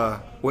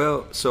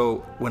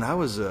 so when I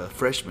was a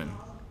freshman,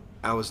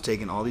 I was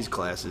taking all these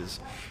classes,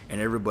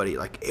 and everybody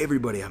I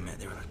met,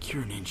 they were like,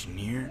 you're an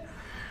engineer?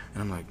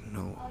 And I'm like,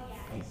 no,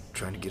 I'm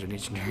trying to get an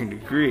engineering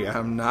degree.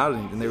 I'm not.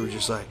 And they were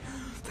just like,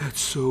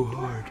 that's so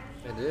hard.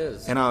 It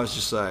is. And I was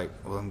just like,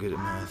 well, I'm good at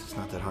math. It's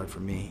not that hard for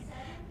me.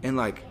 And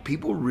like,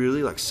 people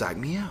really like psyched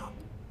me out.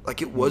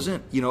 Like, it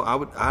wasn't, you know,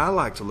 I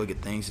like to look at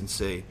things and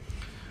say,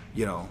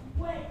 you know,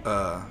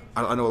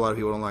 I know a lot of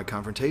people don't like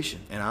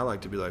confrontation, and I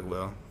like to be like,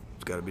 well,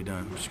 it's got to be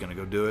done. I'm just gonna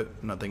go do it.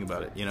 I'm not thinking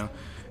about it, you know.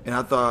 And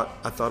I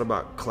thought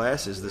about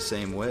classes the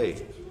same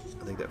way.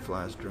 I think that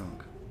fly's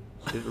drunk.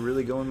 Did it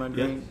really go in my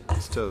drink?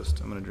 It's toast.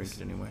 I'm gonna drink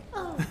it anyway.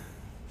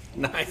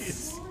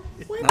 Nice.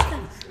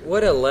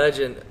 What a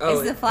legend. Oh,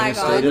 Is the fly and it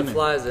gone? stayed in the there.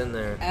 fly's in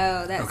there.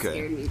 Oh, that Okay.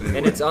 scared me.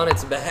 And it's on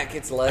its back.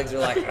 Its legs are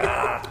like,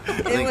 ah.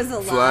 It was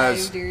alive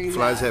during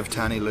Flies that. have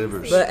tiny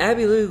livers. But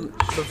Abilou,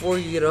 before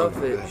you get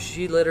off it,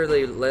 she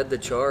literally led the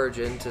charge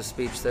into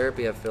speech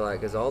therapy, I feel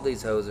like, because all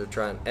these hoes are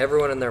trying,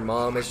 everyone and their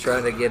mom is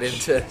trying to get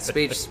into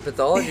speech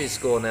pathology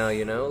school now,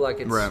 you know? Like,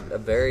 it's Right. a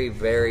very,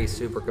 very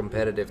super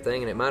competitive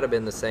thing, and it might have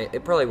been the same.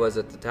 It probably was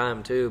at the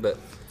time, too, but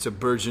It's a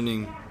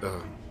burgeoning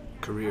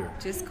career.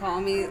 Just call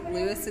me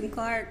Lewis and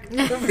Clark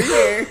over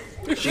here.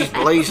 She's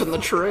blazing the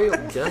trail.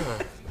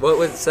 God. What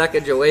was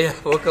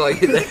Sacagawea? We'll call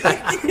you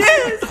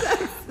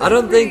that. I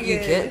don't think you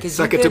can, because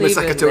you can't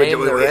even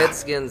name the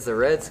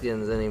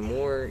Redskins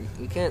anymore.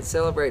 You can't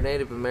celebrate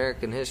Native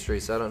American history,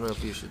 so I don't know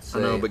if you should say.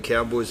 I know, but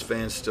Cowboys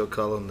fans still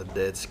call them the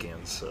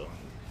Deadskins, so,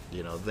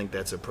 you know, I think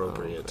that's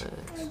appropriate.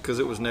 Because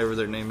it was never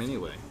their name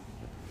anyway.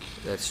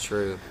 That's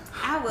true.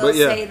 I will But,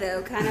 yeah. say,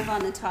 though, kind of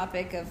on the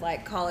topic of,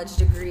 like, college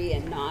degree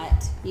and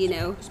not, you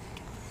know,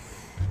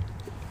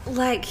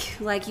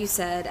 like you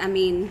said, I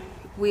mean,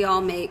 we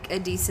all make a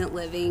decent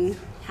living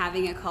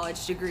having a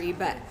college degree,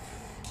 but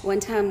one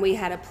time we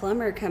had a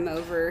plumber come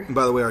over. And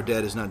by the way, our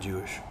dad is not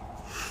Jewish.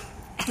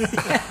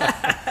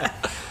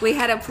 We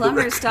had a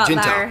plumber stop by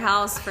Gentile. our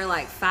house for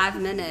like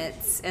 5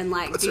 minutes and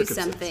like do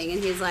something,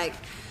 and he's like,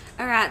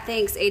 all right,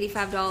 thanks,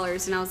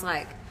 $85. And I was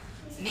like,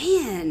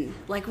 man,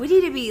 like, we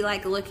need to be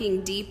like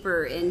looking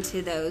deeper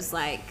into those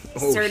like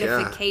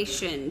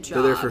certification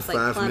They're there jobs, for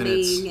like 5 plumbing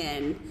minutes.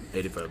 and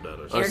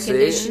 $85. air see?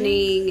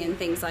 conditioning and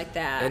things like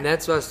that. And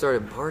that's why I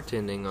started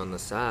bartending on the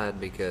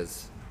side,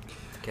 because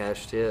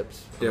cash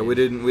tips. Yeah, we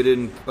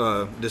didn't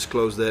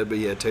disclose that, but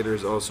yeah, Taylor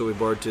is also a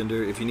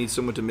bartender. If you need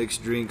someone to mix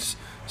drinks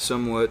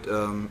somewhat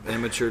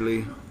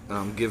amateurly,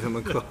 give him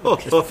a call.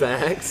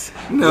 Facts.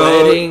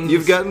 No, Weddings.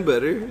 you've gotten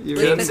better. You've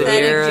gotten better.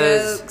 Pathetic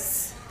Sierras.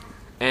 jokes.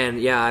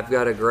 And yeah, I've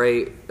got a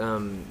great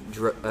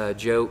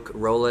joke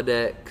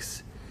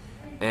Rolodex,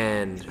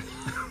 and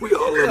We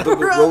all love the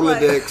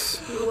Rolodex.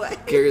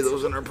 What? Carry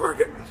those in our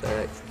pocket.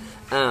 facts.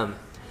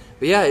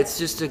 But yeah, it's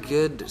just a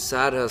good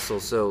side hustle.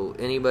 So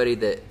anybody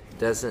that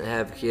doesn't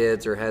have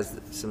kids or has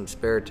some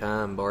spare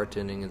time,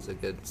 bartending is a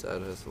good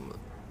side hustle.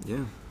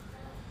 Yeah,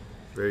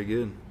 very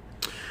good.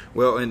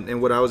 Well,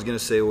 and what I was going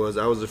to say was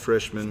I was a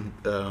freshman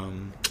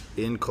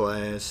in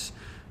class,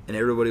 and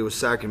everybody was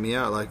psyching me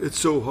out like, it's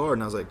so hard.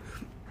 And I was like,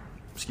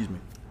 excuse me,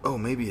 oh,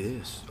 maybe it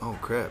is. Oh,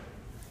 crap.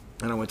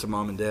 And I went to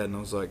mom and dad, and I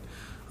was like,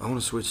 I want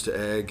to switch to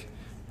ag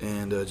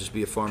and just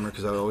be a farmer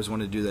because I always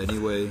wanted to do that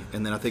anyway.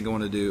 And then I think I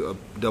want to do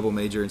a double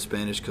major in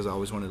Spanish because I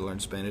always wanted to learn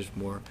Spanish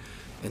more.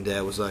 And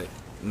dad was like,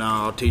 "No,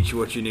 I'll teach you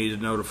what you need to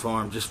know to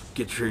farm. Just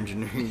get your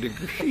engineering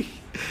degree."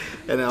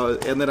 And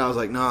then I was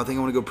like, "No, I think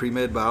I want to go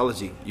pre-med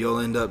biology. You'll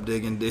end up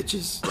digging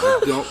ditches.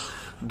 Like,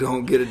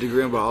 don't get a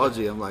degree in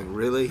biology." I'm like,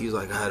 "Really?" He's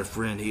like, "I had a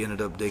friend. He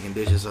ended up digging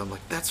ditches." I'm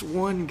like, "That's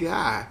one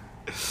guy."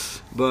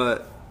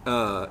 But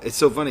it's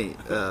so funny.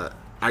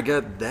 I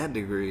got that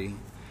degree,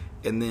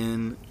 and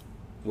then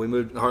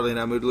Hartlee and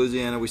I moved to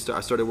Louisiana.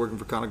 I started working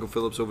for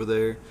ConocoPhillips over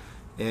there,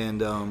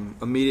 and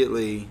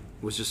immediately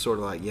was just sort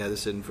of like, yeah,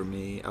 this isn't for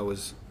me. I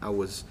was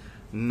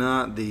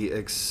not the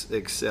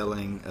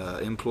excelling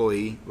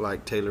employee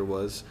like Taylor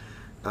was.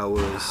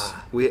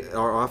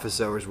 Our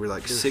office hours were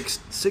like 6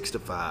 to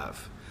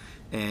 5,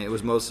 and it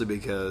was mostly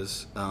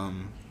because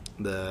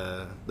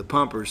the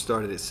pumpers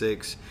started at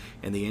 6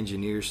 and the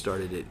engineers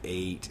started at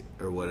 8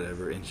 or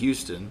whatever in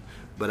Houston,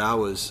 but I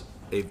was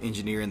an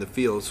engineer in the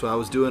field, so I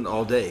was doing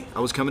all day. I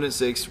was coming at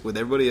 6 with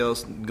everybody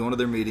else, going to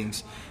their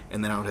meetings,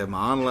 and then I would have my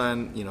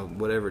online,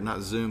 whatever,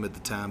 not Zoom at the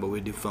time, but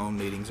we'd do phone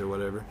meetings or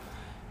whatever.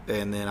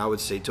 And then I would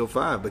stay till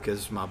 5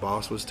 because my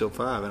boss was till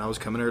 5, and I was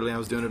coming early and I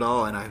was doing it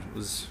all, and I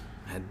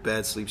had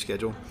bad sleep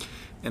schedule.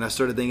 And I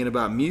started thinking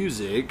about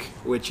music,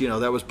 which,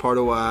 that was part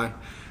of why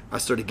I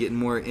started getting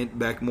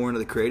back more into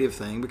the creative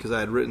thing, because I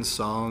had written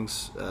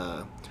songs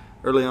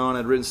early on.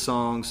 I'd written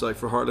songs like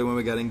for Hartlee when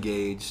we got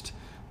engaged,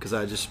 because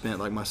I just spent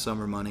like my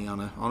summer money on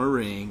a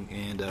ring,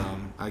 and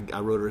I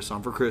wrote her a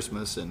song for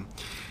Christmas, and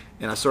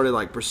I started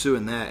like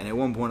pursuing that. And at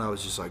one point I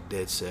was just like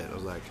dead set. I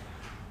was like,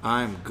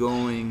 I'm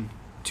going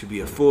to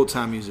be a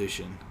full-time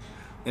musician.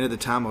 And at the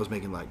time I was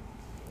making like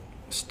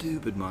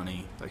stupid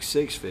money, like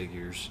 6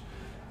 figures,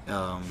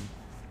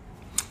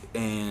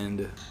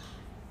 and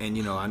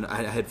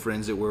I had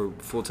friends that were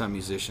full-time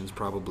musicians,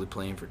 probably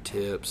playing for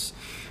tips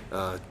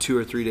 2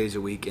 or 3 days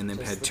a week, and then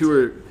had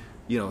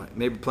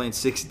maybe playing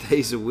 6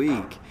 days a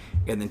week,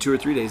 and then 2 or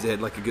 3 days they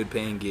had like a good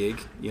paying gig,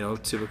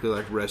 typically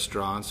like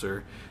restaurants,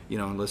 or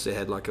unless they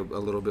had like a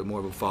little bit more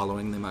of a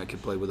following, they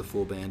could play with a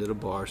full band at a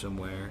bar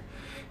somewhere.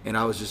 And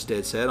I was just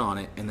dead set on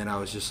it. And then I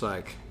was just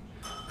like,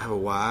 I have a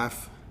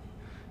wife,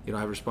 I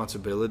have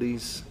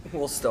responsibilities.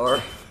 We'll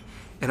starve.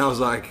 And I was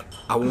like,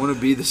 I want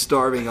to be the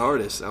starving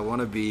artist. I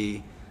want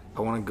to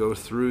go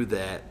through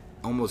that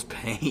almost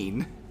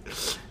pain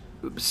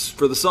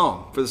for the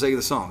song, for the sake of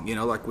the song,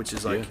 which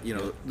is like,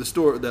 the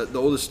story, the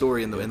oldest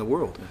story in the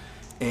world.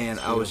 And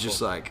I was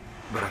just like,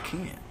 but I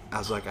can't. I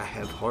was like, I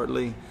have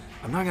Hartlee.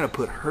 I'm not going to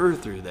put her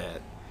through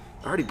that.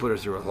 I already put her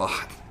through a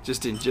lot,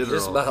 just in general.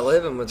 Just by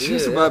living with you.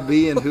 Just by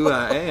being who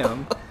I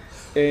am.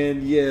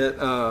 And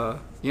yet, I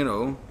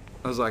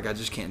was like, I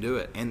just can't do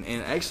it. And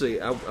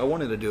actually, I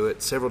wanted to do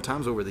it several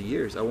times over the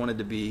years. I wanted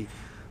to be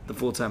the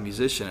full-time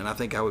musician. And I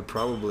think I would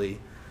probably,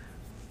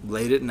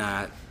 late at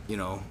night,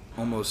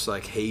 almost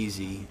like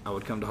hazy, I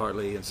would come to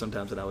Hartlee, and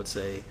sometimes I would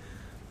say,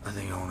 I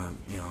think I want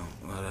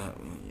to,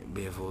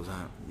 be a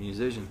full-time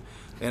musician.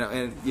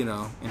 And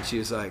she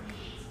was like,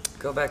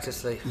 go back to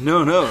sleep.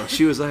 No.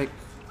 She was like,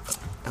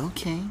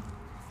 okay.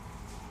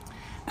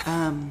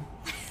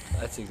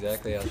 That's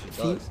exactly how she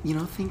talks.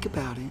 Think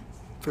about it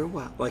for a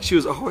while. Like, she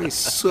was always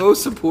so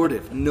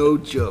supportive. No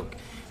joke.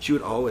 She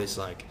would always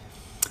like,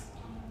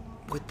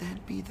 would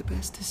that be the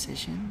best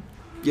decision?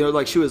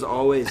 Like, she was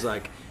always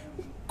like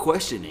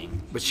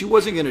questioning, but she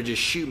wasn't gonna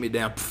just shoot me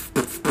down.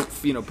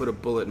 Put a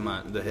bullet in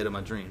the head of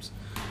my dreams.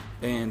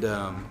 And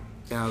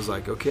I was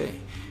like, okay.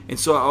 And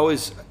so I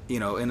always,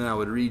 and then I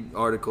would read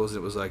articles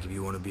that was like, if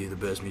you want to be the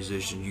best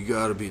musician, you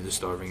got to be the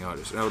starving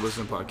artist. And I would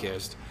listen to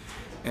podcasts,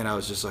 and I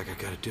was just like, I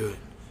got to do it.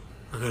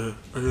 I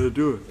gotta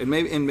do it. And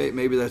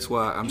maybe that's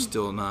why I'm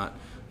still not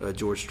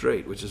George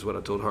Strait, which is what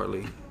I told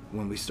Hartlee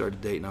when we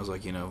started dating. I was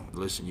like,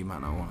 listen, you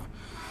might not want to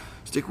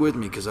stick with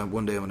me, because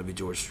one day I'm going to be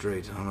George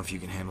Strait. I don't know if you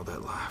can handle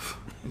that life.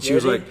 And she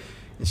was like,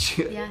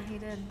 yeah, he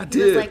did. I He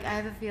did. was like, I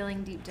have a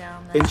feeling deep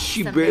down that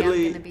she someday I'm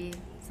barely- going to be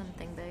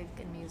something big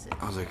in music.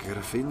 I was like, I got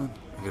a feeling,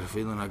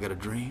 I got a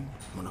dream,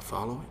 I'm going to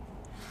follow it.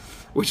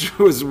 Which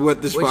was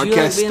what this Would you podcast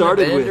like being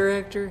started a band with.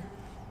 director?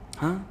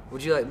 Huh?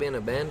 Would you like being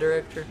a band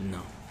director?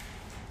 No,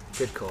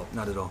 Good call.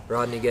 not at all.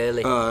 Rodney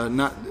Gailey.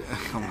 Not,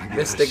 oh my gosh.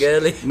 Mr.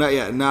 Gailey.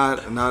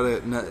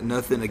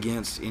 Nothing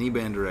against any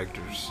band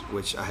directors,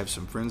 which I have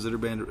several friends that are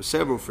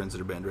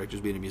band directors,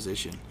 being a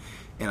musician,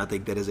 and I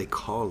think that is a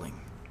calling.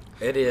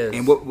 It is.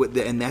 And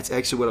and that's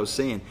actually what I was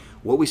saying.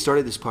 What we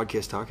started this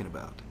podcast talking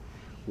about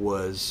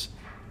was,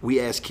 we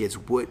ask kids,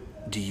 what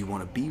do you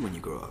want to be when you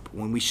grow up?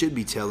 When we should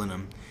be telling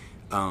them,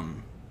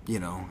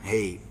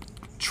 hey,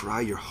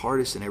 try your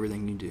hardest in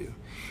everything you do.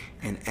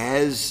 And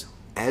as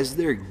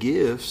their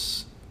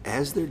gifts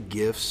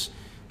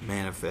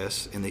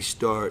manifest, and they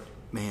start,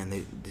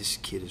 this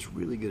kid is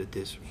really good at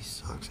this, or he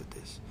sucks at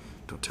this.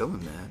 Don't tell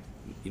them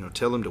that.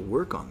 Tell them to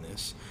work on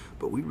this.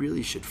 But we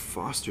really should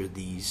foster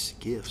these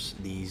gifts,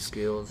 these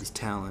skills, these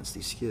talents,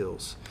 these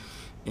skills,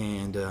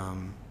 and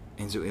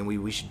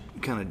we should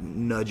kind of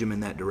nudge them in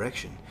that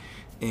direction.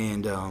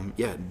 And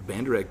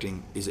band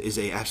directing is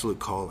a absolute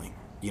calling.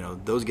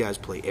 Those guys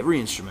play every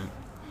instrument.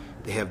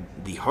 They have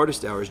the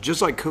hardest hours,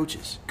 just like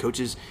coaches.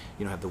 Coaches,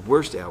 have the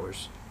worst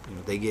hours.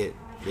 They get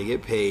They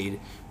get paid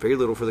very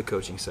little for the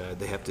coaching side.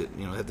 They have to,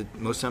 most of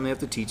the time they have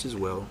to teach as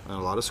well in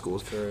a lot of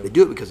schools. True. They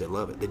do it because they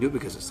love it. They do it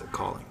because it's their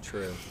calling.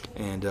 True.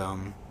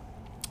 And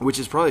which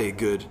is probably a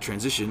good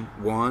transition.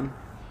 Juan,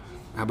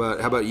 how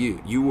about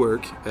you? You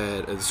work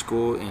at a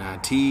school in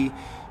IT.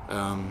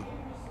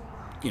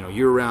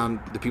 You're around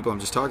the people I'm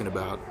just talking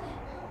about.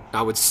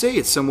 I would say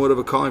it's somewhat of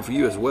a calling for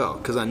you as well,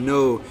 because I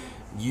know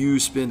you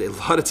spend a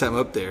lot of time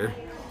up there,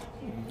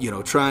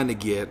 trying to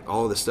get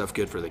all this stuff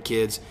good for the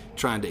kids,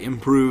 trying to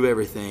improve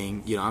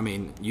everything.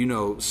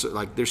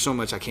 There's so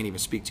much I can't even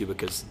speak to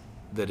because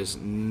that is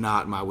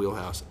not my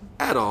wheelhouse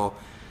at all.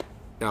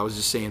 I was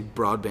just saying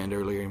broadband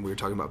earlier, and we were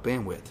talking about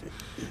bandwidth.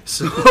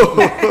 So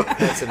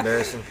That's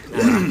embarrassing.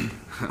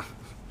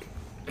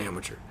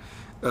 Amateur.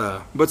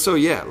 How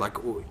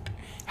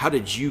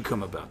did you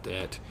come about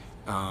that?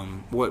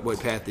 What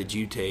path did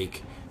you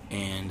take?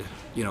 And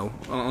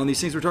on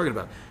these things we're talking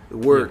about,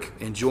 work,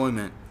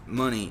 enjoyment,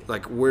 money,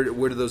 like where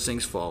do those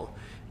things fall?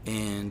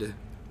 And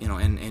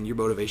and your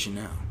motivation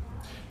now.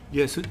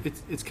 Yeah, so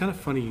it's kind of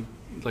funny.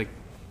 Like,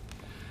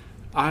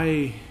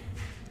 I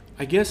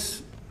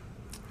guess,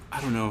 I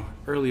don't know.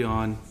 Early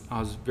on, I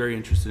was very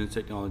interested in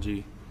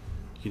technology.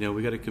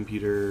 We got a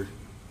computer.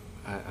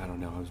 I don't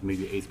know. I was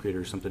maybe 8th grade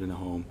or something in the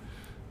home.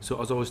 So I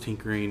was always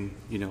tinkering.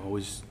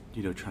 Always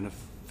trying to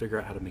figure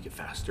out how to make it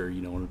faster.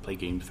 Wanted to play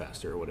games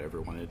faster or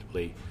whatever. Wanted to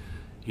play,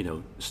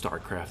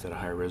 StarCraft at a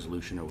higher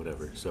resolution or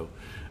whatever. So,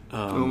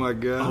 oh my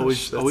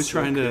gosh, always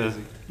trying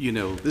crazy.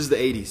 to, This is the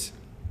 80s,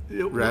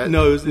 right?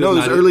 No, it was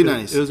early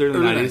 90s. It was early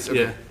 90s.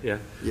 Okay. Yeah.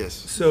 Yes.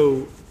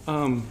 So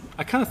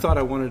I kind of thought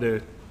I wanted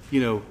a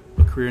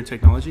career in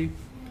technology,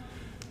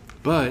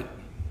 but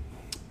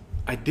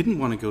I didn't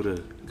want to go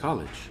to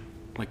college.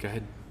 Like, I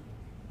had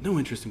no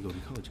interest in going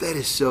to college. That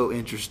is so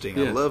interesting.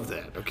 Yeah. I love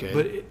that.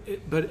 Okay.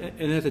 But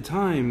at the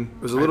time,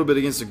 Was it a little bit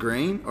against the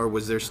grain, or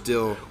was there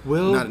still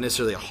not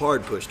necessarily a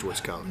hard push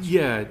towards college?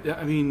 Yeah,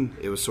 I mean,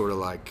 It was sort of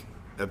like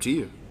up to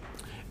you.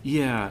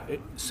 yeah.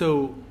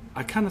 So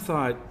I kind of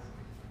thought,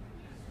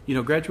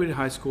 graduated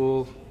high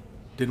school,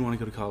 didn't want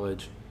to go to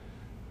college,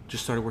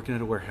 just started working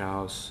at a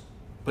warehouse,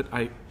 but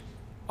I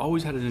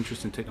always had an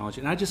interest in technology,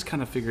 and I just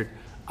kind of figured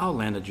I'll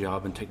land a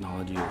job in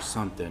technology or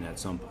something at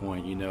some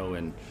point,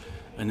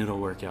 and it'll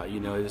work out.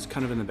 It's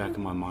kind of in the back of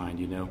my mind,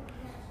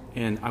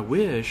 and I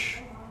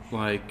wish,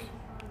 like,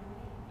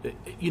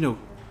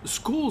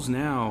 schools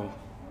now,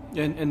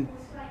 and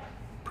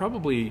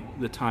probably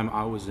the time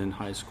I was in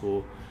high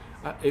school,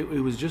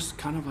 it was just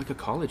kind of like a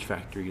college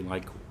factory.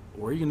 Like,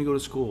 where are you going to go to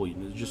school?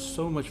 There's just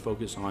so much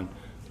focus on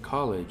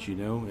college,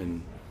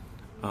 and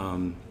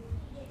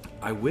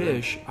I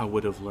wish I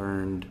would have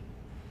learned,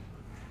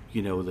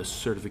 the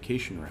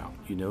certification route,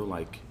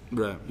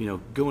 Right.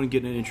 Go and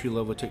get an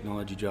entry-level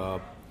technology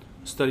job,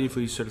 studying for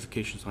these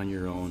certifications on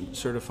your own,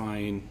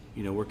 certifying,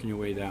 working your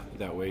way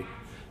that way.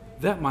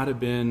 That might have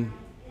been,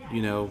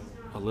 a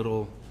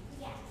little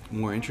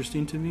more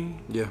interesting to me.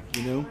 Yeah.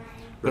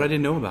 But I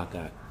didn't know about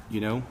that.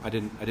 I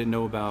didn't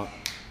know about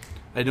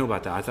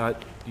that. I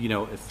thought,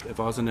 if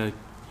I was gonna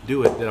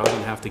do it, that I was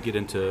gonna have to get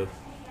into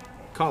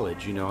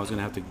college. I was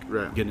gonna have to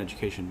get an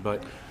education.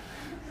 But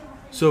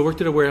so I worked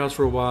at a warehouse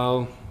for a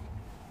while,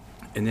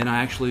 and then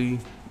I actually,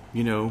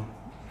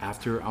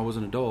 after I was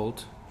an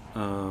adult.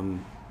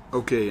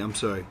 Okay, I'm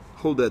sorry.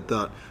 Hold that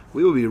thought.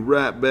 We will be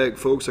right back,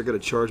 folks. I got to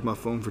charge my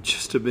phone for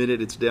just a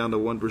minute. It's down to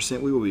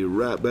 1%. We will be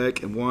right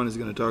back, and Juan is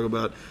going to talk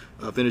about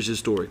finish his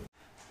story.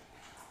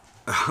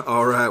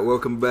 All right,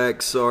 welcome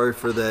back. Sorry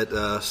for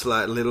that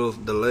slight little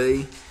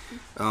delay.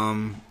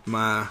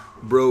 My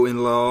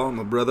bro-in-law,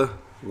 my brother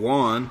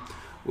Juan,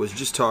 was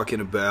just talking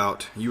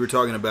about. You were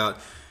talking about,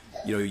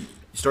 you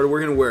started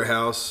working in a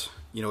warehouse.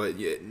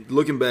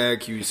 Looking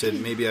back, you said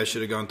maybe I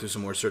should have gone through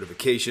some more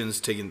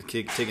certifications,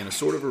 taking a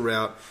sort of a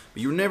route,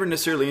 but you were never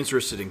necessarily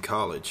interested in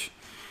college.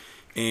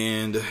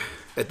 And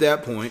at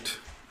that point,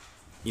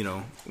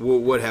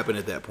 what happened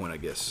at that point, I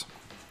guess?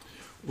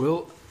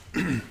 Well,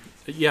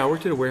 yeah, I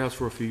worked at a warehouse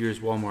for a few years,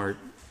 Walmart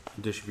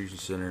distribution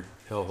center,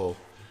 hellhole.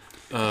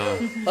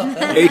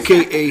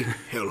 AKA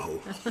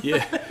hellhole.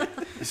 Yeah.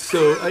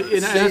 So I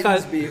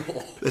thought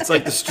That's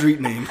like the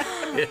street name.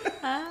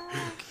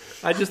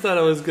 I just thought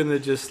I was gonna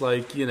just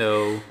they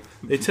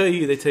tell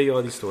you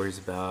all these stories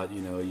about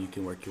you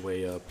can work your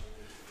way up,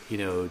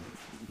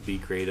 be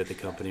great at the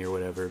company or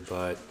whatever,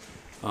 but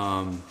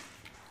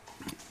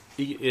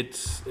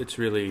it's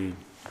really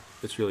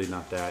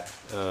not that.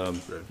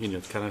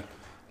 It's kind of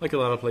like a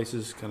lot of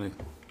places, kind of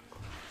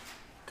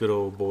good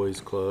old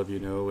boys club,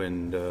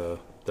 and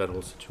that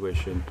whole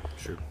situation.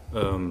 Sure.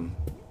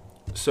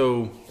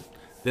 So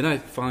then I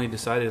finally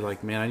decided,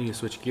 man, I need to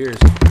switch gears.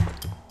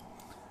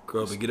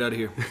 Crosby, get out of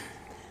here.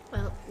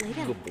 Well, lay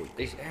down. Good boy.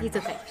 He's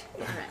okay. All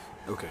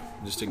right. Okay,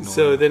 just ignore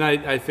So him. then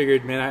I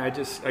figured, man, I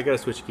got to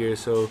switch gears.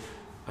 So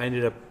I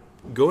ended up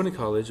going to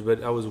college,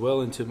 but I was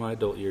well into my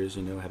adult years,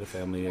 had a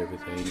family and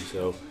everything.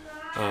 So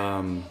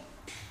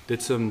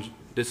did some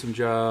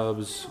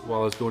jobs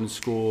while I was going to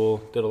school,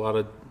 did a lot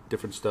of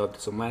different stuff,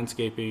 did some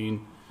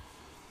landscaping,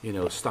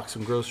 stocked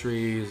some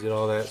groceries, did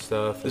all that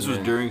stuff. This was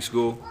during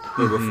school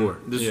or before?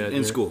 This was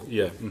in school.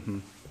 Yeah.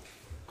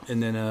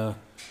 And then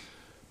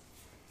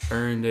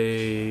earned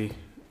a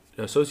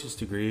associate's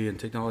degree in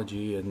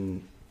technology,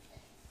 and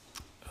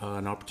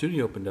an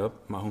opportunity opened up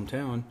in my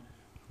hometown,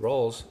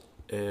 Rawls.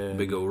 And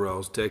Big old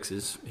Rawls,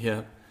 Texas.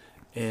 Yeah.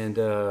 And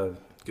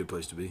good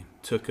place to be.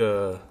 Took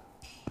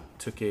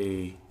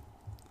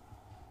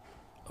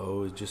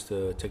just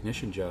a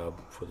technician job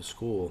for the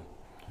school.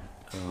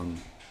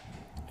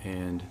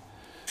 And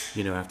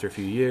after a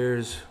few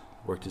years,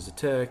 worked as a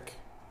tech,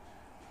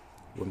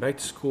 went back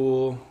to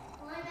school,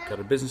 got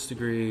a business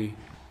degree,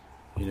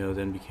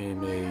 then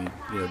became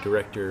a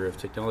director of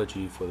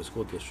technology for the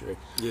school district.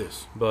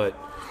 Yes. But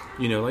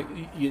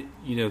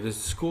this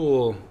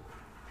school,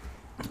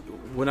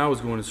 when I was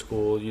going to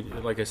school,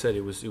 like I said,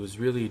 it was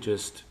really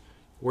just,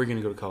 we're going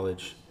to go to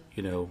college,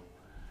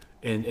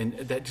 and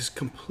that just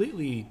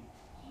completely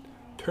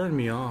turned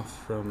me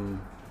off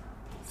from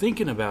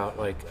thinking about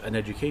like an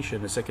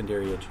education, a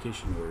secondary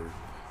education, or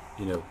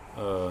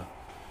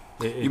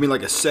you mean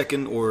like a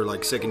second, or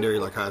like secondary,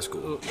 like high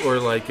school, or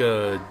like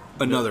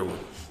another one?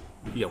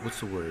 Yeah, what's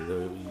the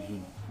word?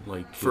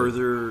 Like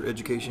further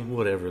education,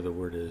 whatever the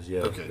word is.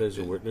 Yeah, okay. There's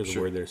a word. There's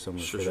a word there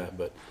somewhere for sure. that.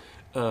 But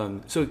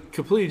so it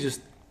completely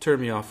just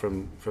turned me off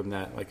from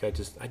that. Like I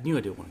knew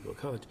I didn't want to go to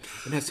college,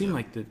 and that seemed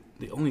like the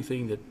only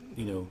thing that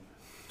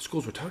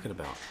schools were talking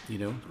about.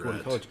 Going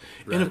to college,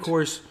 and of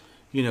course,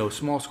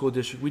 small school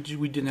district.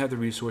 We didn't have the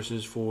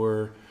resources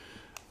for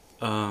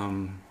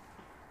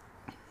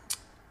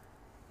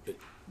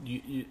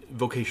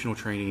vocational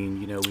training.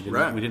 We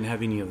didn't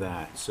have any of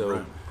that.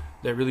 So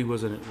that really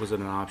wasn't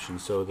an option.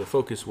 So the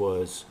focus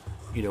was,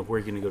 where are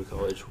you going to go to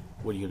college?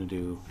 What are you going to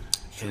do?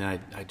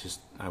 And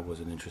I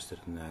wasn't interested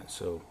in that.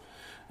 So,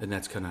 and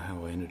that's kind of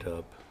how I ended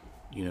up,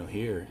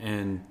 here.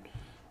 And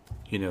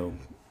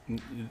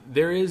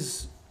there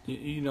is,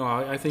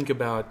 I think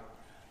about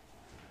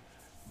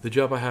the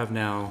job I have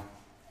now.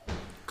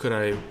 Could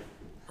I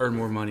earn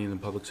more money in the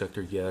public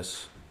sector?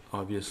 Yes,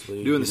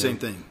 obviously. Doing the same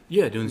thing.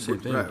 Yeah, doing the same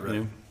thing.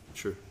 Right.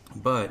 Sure.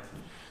 But,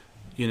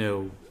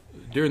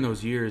 during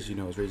those years,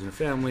 I was raising a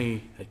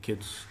family, had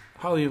kids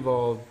highly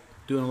involved,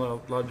 doing a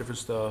lot of different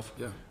stuff.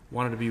 Yeah.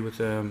 Wanted to be with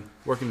them.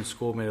 Working in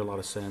school made a lot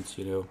of sense,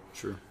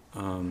 Sure.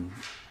 And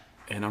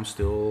I'm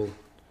still,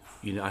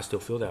 I still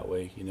feel that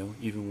way,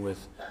 even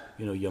with,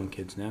 young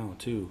kids now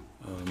too.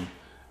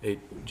 It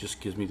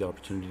just gives me the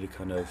opportunity to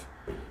kind of,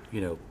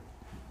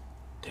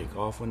 take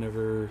off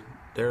whenever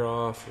they're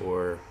off,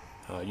 or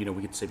we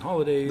get the same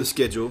holidays. The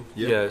schedule,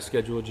 yeah, the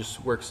schedule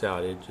just works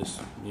out. It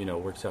just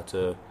works out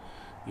to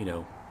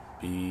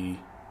be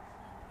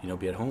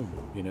at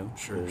home,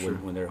 sure.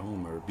 When they're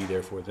home, or be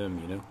there for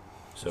them,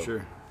 so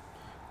sure.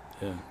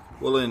 Yeah.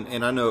 Well,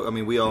 and I know,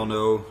 we all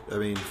know,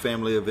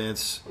 family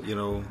events,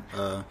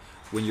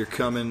 when you're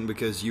coming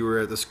because you were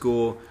at the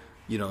school,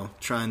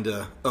 trying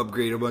to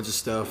upgrade a bunch of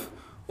stuff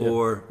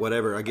or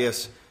whatever. I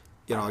guess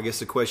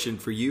the question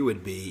for you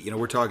would be,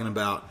 we're talking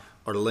about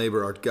our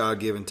labor, our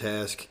God-given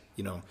task,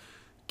 how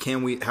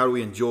do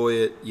we enjoy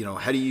it?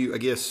 How do you, I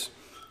guess,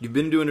 you've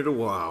been doing it a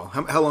while.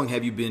 How long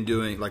have you been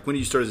doing, like, when did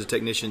you start as a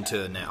technician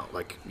to now?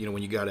 Like,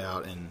 when you got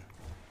out and...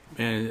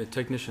 And a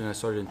technician, I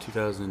started in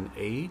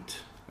 2008.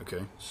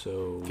 Okay.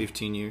 So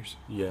 15 years.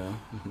 Yeah.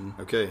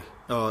 Mm-hmm. Okay.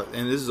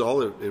 And this is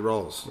all it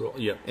rolls.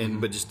 Yeah. And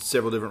but just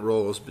several different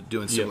roles, but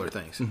doing similar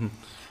things. Mm-hmm.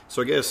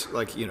 So I guess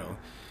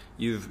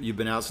you've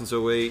been out since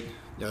 '08.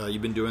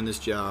 You've been doing this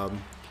job.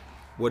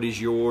 What is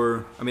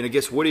your?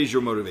 what is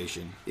your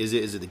motivation? Is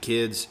it the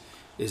kids?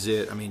 Is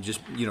it?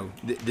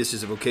 This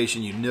is a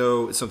vocation.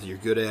 It's something you're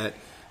good at.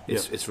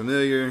 It's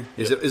familiar.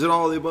 Is it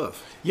all of the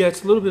above? Yeah,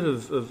 it's a little bit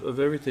of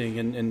everything,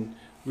 and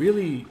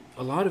really,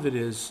 a lot of it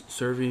is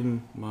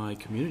serving my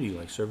community,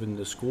 like serving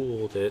the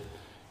school that,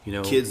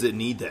 kids that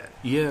need that.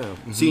 Yeah.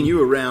 Mm-hmm. Seeing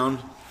you around,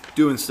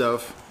 doing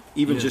stuff,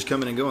 even just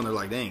coming and going, they're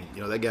like, dang,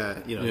 that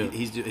guy,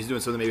 he's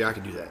doing something, maybe I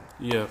could do that.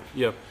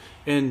 Yeah.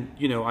 And,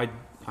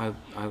 I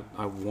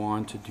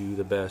want to do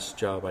the best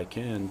job I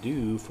can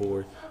do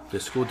for the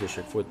school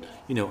district. For,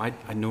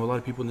 I know a lot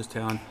of people in this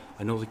town.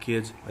 I know the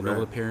kids. I know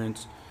the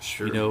parents.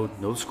 Sure. Know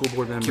the school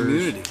board members.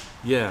 Community.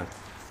 Yeah.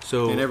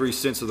 So in every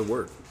sense of the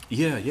word.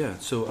 Yeah.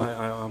 So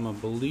I'm a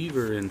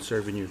believer in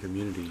serving your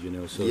community,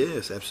 So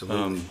yes,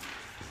 absolutely.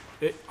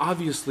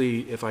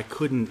 Obviously, if I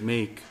couldn't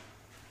make,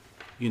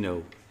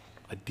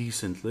 a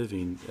decent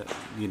living,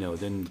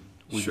 then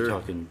we'd be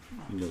talking,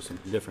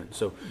 something different.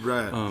 So,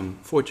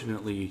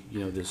 fortunately,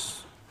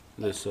 this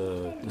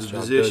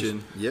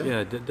position,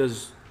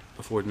 does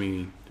afford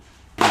me,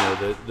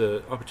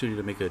 the opportunity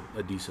to make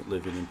a decent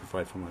living and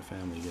provide for my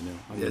family.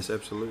 Yes,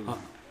 absolutely.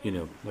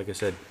 Like I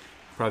said,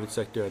 private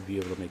sector, I'd be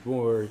able to make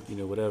more,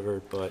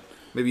 whatever. But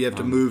maybe you have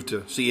to move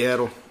to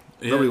Seattle.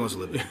 Yeah. Nobody wants to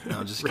live there. No,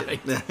 I'm just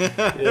kidding.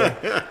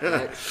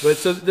 But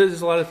so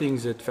there's a lot of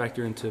things that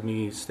factor into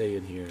me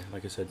staying here.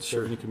 Like I said,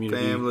 serving the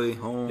community, family,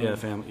 home,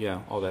 family,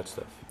 all that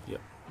stuff. Yeah,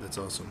 that's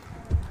awesome.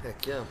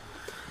 Heck yeah.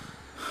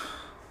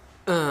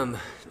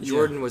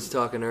 Jordan was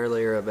talking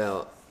earlier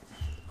about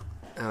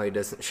how he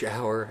doesn't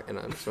shower, and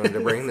I just wanted to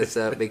bring this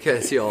up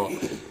because y'all,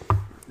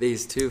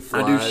 these two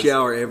flies. I do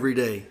shower every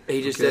day.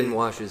 He just okay? didn't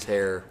wash his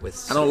hair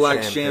with. I don't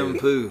like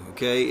shampoo.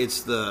 Okay,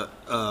 it's the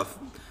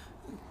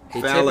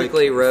he phallic,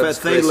 typically rubs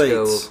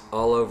phthalates. Crisco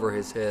all over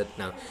his head.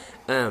 No.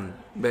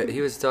 But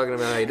he was talking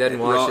about how he doesn't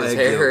Raw wash his egg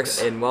hair,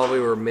 yolks. and while we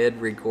were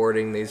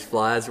mid-recording, these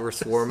flies were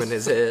swarming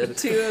his head.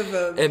 2 of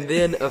them. And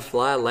then a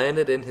fly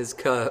landed in his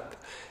cup,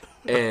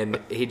 and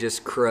he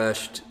just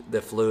crushed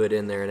the fluid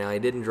in there. Now, he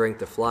didn't drink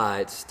the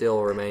fly. It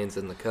still remains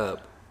in the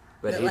cup.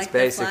 But he's like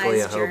basically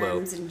the a flies, hobo.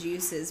 germs and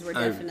juices were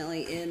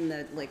definitely in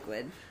the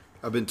liquid.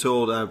 I've been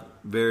told I'm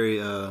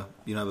very, I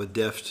have a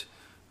deft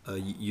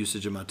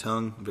usage of my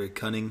tongue, very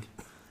cunning,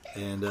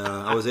 and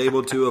I was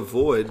able to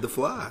avoid the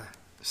fly.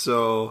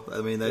 So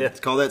I mean,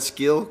 call that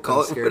skill.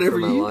 Call it whatever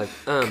you.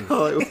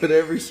 Call it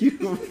whatever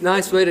you.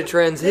 Nice way to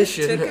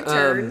transition. It took a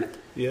turn.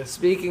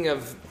 Speaking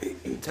of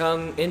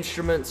tongue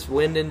instruments,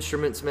 wind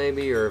instruments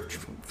maybe, or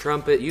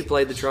trumpet, you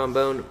played the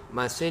trombone.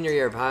 My senior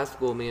year of high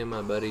school, me and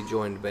my buddy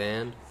joined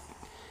band.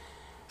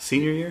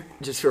 Senior year?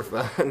 Just for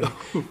fun.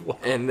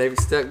 And they've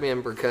stuck me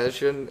in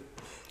percussion.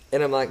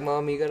 And I'm like,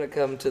 Mom, you got to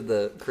come to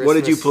the Christmas. What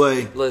did you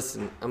play?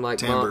 Listen. I'm like,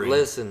 Tambourine. Mom,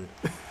 listen.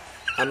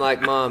 I'm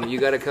like, Mom, you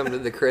got to come to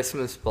the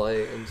Christmas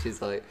play. And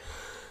she's like,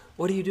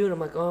 what are you doing? I'm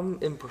like, oh, I'm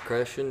in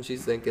percussion.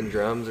 She's thinking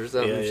drums or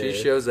something. She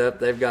shows up.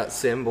 They've got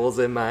cymbals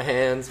in my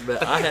hands.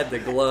 But I had the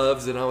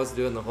gloves and I was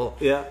doing the whole.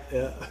 Yeah.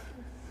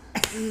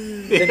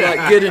 And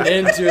like getting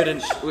into it,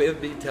 and it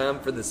would be time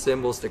for the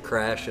cymbals to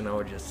crash, and I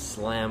would just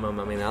slam them.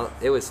 I mean,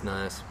 it was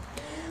nice.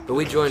 But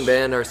we joined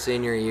band our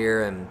senior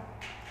year, and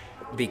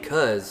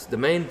because the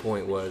main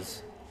point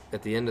was,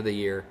 at the end of the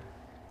year,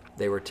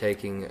 they were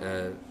taking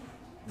a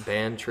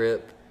band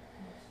trip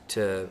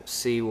to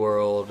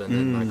SeaWorld and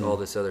then like all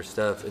this other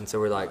stuff, and so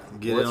we're like,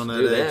 let's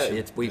do that.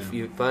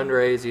 You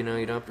fundraise, you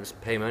don't have to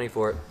pay money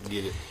for it.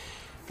 Get it.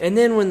 And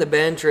then when the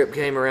band trip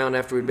came around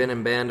after we'd been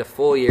in band a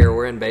full year,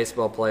 we're in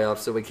baseball playoffs,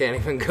 so we can't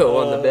even go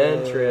on the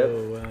band trip.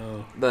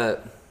 Wow.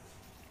 But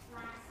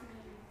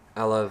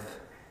I love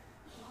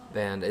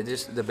band.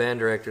 The band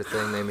director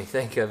thing made me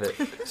think of it.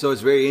 So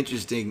it's very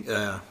interesting.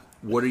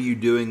 What are you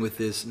doing with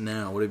this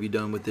now? What have you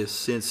done with this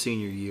since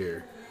senior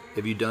year?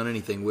 Have you done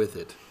anything with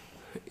it?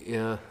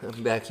 Yeah, I'll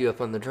back you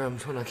up on the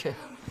drums when I can.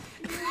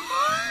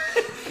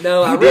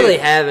 No, I really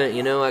haven't.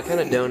 I kind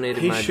of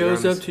donated my drums. He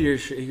shows up to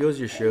he goes to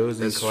your shows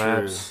and That's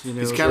claps. true.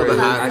 He's kind of a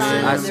hype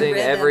man. I sing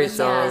every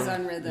song.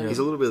 He's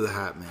a little bit of the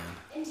hype man.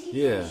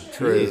 Yeah,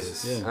 True. He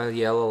is. Yeah. I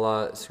yell a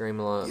lot, scream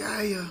a lot.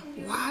 Yeah.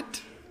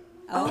 What?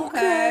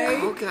 Okay.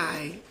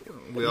 Okay.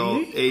 We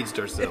all aged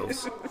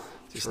ourselves.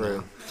 Just True.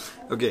 now.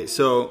 Okay,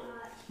 so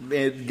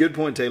good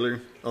point, Taylor.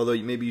 Although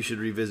maybe you should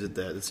revisit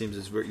that. It seems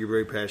you're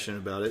very passionate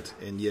about it,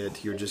 and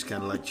yet you're just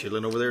kind of like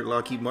chilling over there at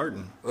Lockheed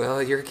Martin.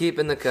 Well, you're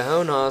keeping the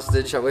cajon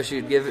hostage. I wish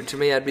you'd give it to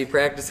me. I'd be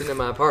practicing in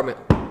my apartment.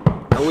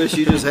 I wish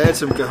you just had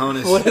some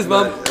cojones. What is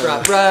mom?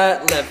 Right,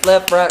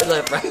 left, right.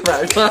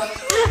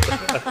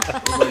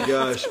 Oh my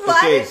gosh. Why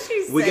Okay, did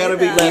she we say gotta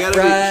be. that? We Left,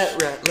 gotta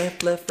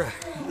right, left, right.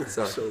 be.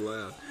 Sorry. So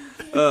loud.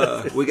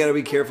 We got to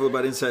be careful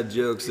about inside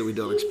jokes that we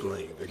don't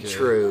explain. Okay?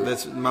 True.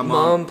 That's my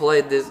Mom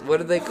played this. What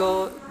did they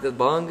call it? The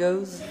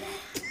bongos?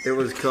 It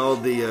was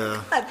called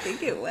the I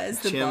think it was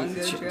the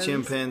bongo drums.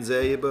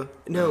 chimpanzee.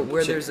 No,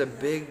 where there's a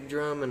big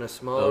drum and a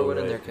smaller one,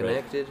 and they're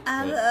connected.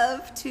 I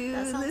love to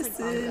That sounds like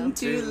listen bongo.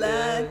 to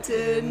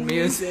Latin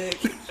music.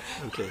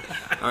 Okay.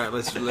 All right.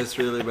 Let's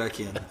reel it back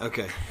in.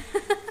 Okay.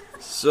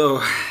 So,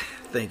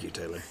 thank you,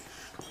 Taylor.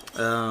 I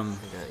got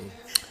you.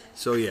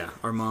 So yeah,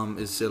 our mom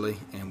is silly,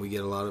 and we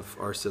get a lot of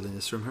our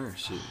silliness from her.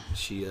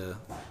 She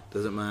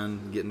doesn't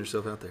mind getting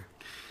herself out there,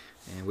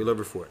 and we love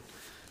her for it.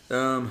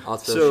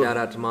 Also, shout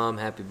out to Mom.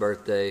 Happy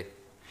birthday.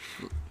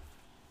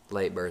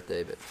 Late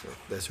birthday, but so.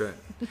 That's right.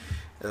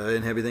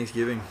 And happy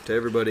Thanksgiving to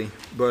everybody.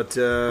 But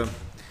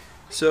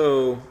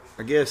so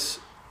I guess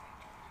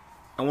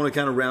I want to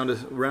kind of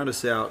round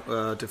us out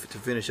to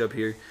finish up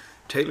here.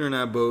 Taylor and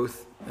I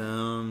both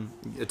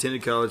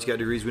attended college, got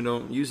degrees we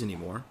don't use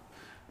anymore.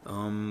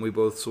 We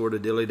both sort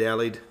of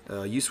dilly-dallied.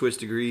 You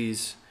switched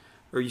degrees,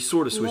 or you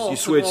sort of switched. You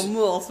switched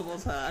multiple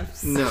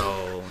times.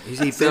 No,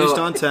 he finished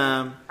on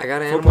time. I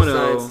got an animal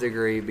science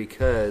degree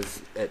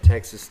because at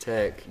Texas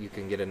Tech you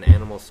can get an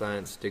animal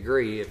science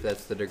degree if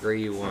that's the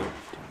degree you want.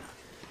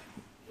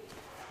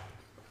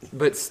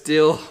 But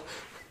still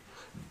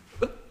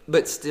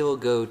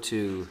go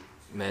to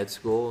med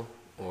school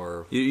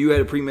or You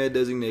had a pre-med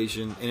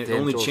designation, and it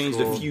only dental changed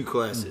school. a few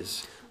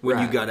classes when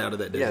you Right. got out of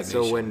that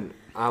designation. Yeah, so when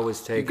I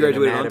was taking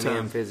graduated on anatomy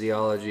time. and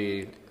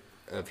physiology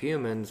of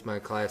humans, my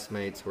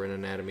classmates were in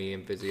anatomy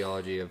and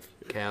physiology of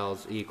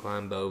cows,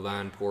 equine,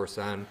 bovine,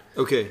 porcine,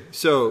 Okay,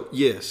 so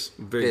yes,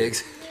 very good.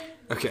 pigs.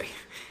 Okay,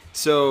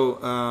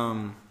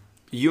 so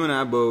you and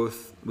I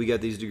both, we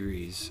got these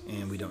degrees,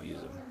 and we don't use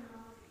them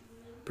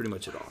pretty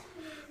much at all.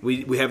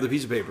 We have the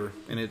piece of paper,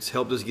 and it's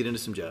helped us get into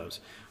some jobs.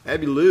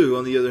 Abilou,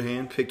 on the other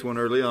hand, picked one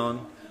early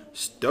on,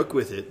 stuck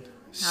with it,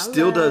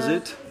 still does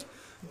it.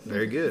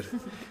 Very good.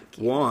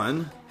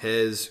 Juan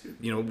has,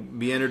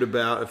 meandered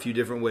about a few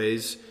different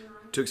ways,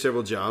 took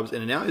several jobs,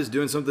 and now is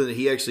doing something that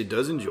he actually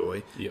does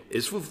enjoy, Yep.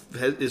 is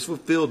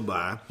fulfilled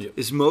by, Yep.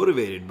 is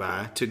motivated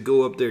by, to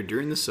go up there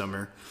during the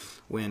summer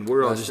when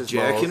we're all Bust just his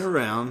jacking balls.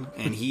 around,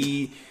 and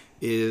he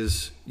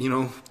is,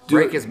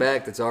 Break his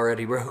back that's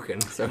already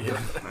broken. So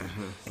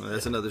Well,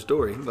 that's another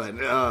story, but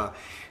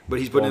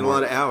he's putting in a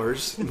lot of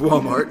hours.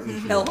 Walmart.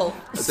 Hellhole.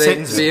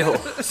 Satan's deal.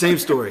 Same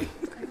story.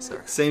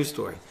 Sorry. Same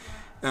story.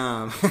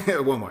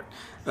 Walmart.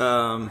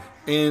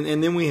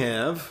 And then we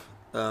have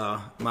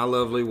my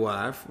lovely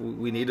wife.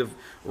 We need to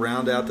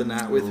round out the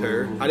night with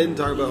her. I didn't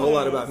talk about a whole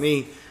lot about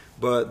me,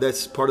 but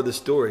that's part of the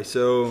story.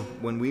 So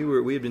when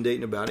we had been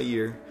dating about a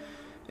year,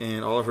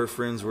 and all of her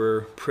friends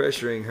were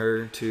pressuring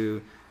her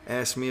to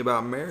ask me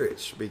about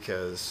marriage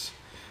because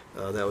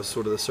that was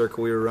sort of the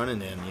circle we were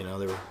running in.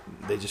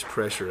 They just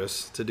pressure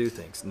us to do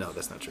things. No,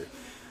 that's not true.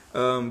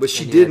 But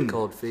she And you had didn't.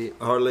 cold feet.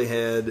 Hartlee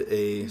had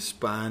a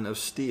spine of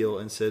steel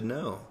and said,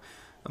 no,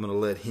 I'm going to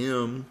let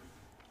him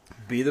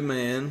be the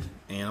man,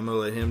 and I'm going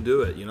to let him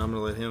do it. I'm going to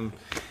let him.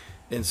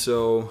 And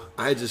so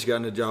I had just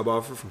gotten a job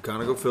offer from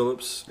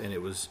ConocoPhillips, and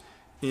it was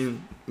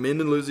in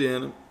Minden,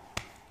 Louisiana,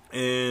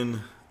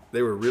 and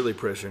they were really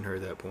pressuring her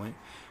at that point.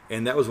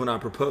 And that was when I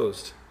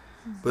proposed.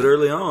 But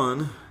early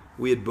on,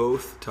 we had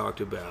both talked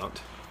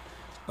about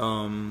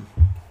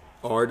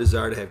our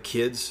desire to have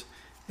kids,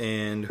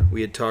 and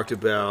we had talked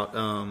about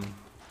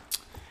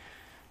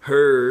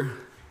her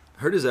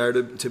desire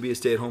to be a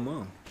stay-at-home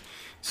mom.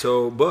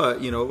 So,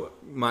 but it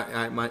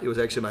was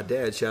actually my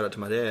dad. Shout out to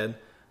my dad,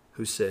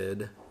 who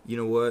said, "You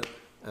know what?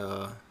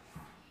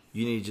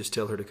 You need to just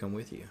tell her to come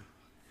with you."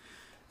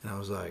 And I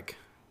was like,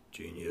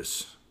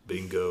 "Genius,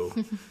 bingo."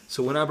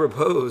 So when I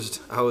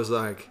proposed, I was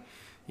like,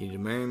 "You need to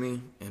marry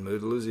me and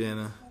move to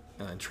Louisiana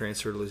and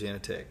transfer to Louisiana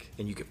Tech,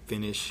 and you can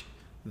finish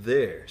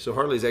there." So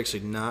Hartlee's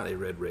actually not a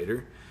Red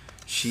Raider.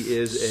 She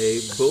is a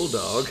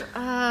Bulldog.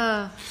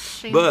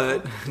 Shameful.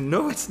 But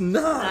no, it's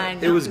not. I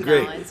know. It was No,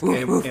 great, it's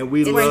and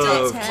we It's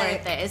loved, still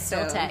worth it. It's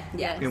still So, tech.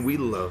 yeah. Yes. and we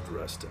loved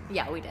Ruston.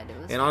 Yeah, we did. It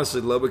was. And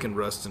honestly, Lubbock and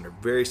Ruston are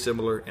very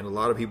similar, and a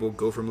lot of people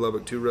go from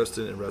Lubbock to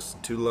Ruston and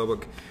Ruston to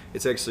Lubbock.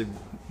 It's actually,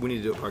 we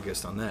need to do a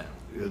podcast on that,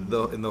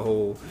 in the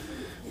whole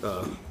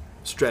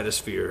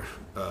stratosphere,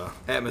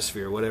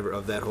 atmosphere, whatever,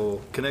 of that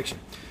whole connection.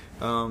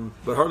 But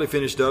Hartlee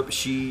finished up.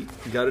 She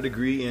got a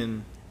degree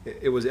in,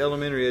 it was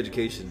elementary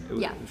education. It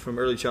was Yeah. from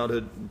early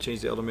childhood,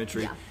 changed to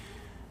elementary. Yeah.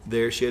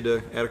 There, she had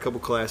to add a couple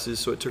classes,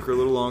 so it took her a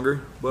little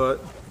longer.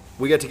 But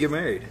we got to get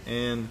married,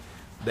 and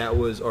that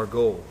was our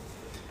goal.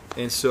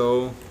 And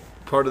so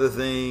part of the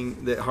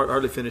thing that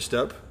Hartlee finished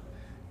up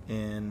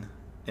in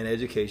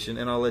education,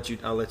 and I'll let you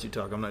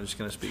talk. I'm not just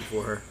going to speak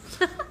for her.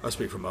 I'll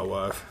speak for my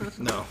wife.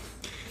 No.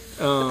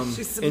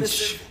 She's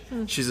submissive.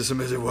 She's a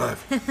submissive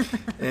wife.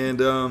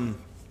 And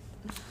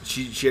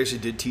she actually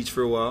did teach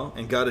for a while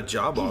and got a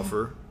job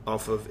offer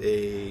off of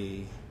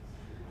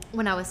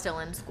when I was still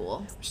in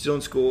school. still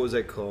in school. What was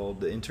that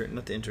called? Not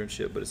the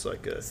internship, but it's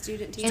like a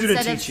Student teacher. Student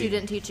Instead of teaching.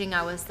 student teaching,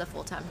 I was the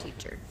full-time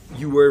teacher.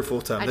 You were full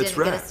time. I That's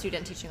didn't right. get a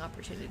student teaching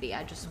opportunity.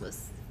 I just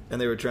was.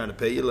 And they were trying to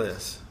pay you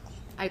less.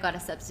 I got a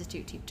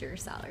substitute teacher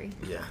salary.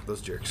 Yeah,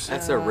 those jerks.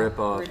 That's a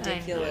ripoff.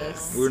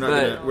 Ridiculous. We're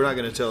But not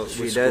gonna tell.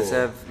 She which does school.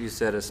 have, you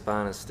said, a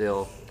spine of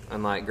steel.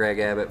 Unlike Greg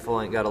Abbott, full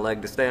ain't got a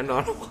leg to stand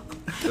on.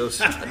 those.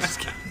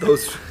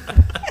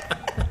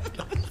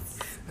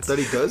 I thought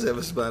he does have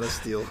a spine of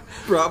steel.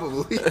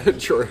 Probably.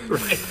 True.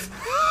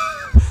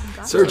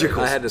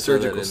 Surgical. I had to throw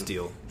that surgical in.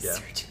 steel. Yeah.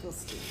 Surgical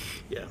steel.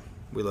 Yeah.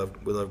 We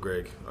love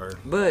Greg. Our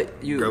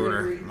But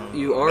governor.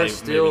 you are Maybe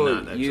still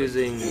not, actually.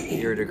 using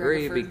your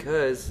degree Rutherford.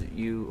 because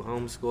you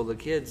homeschool the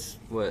kids,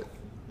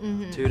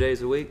 2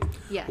 days a week?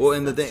 Yes. Well,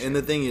 and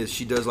the thing is,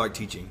 she does like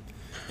teaching,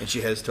 and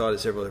she has taught it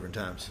several different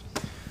times.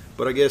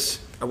 But I guess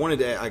I wanted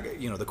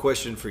to, the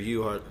question for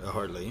you,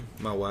 Hartlee,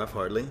 my wife,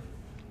 Hartlee,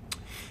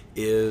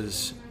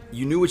 is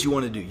you knew what you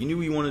wanted to do. You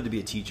knew you wanted to be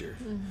a teacher,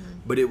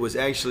 but it was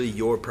actually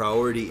your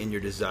priority and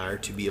your desire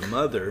to be a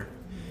mother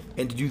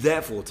and to do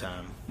that full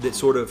time that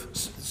sort of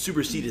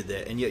superseded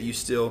that, and yet you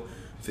still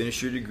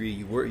finished your degree.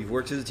 You've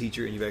worked as a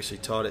teacher, and you've actually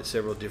taught at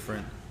several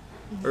different,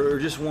 or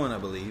just one, I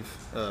believe,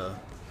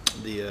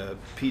 the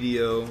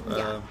PDO.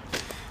 Yeah.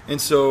 And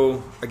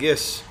so I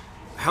guess,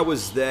 how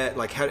was that,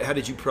 like, how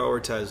did you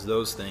prioritize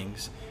those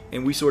things?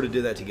 And we sort of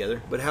did that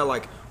together, but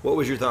what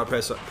was your thought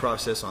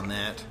process on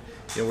that?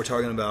 We're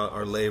talking about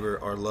our labor,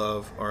 our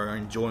love, our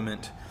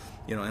enjoyment,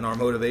 and our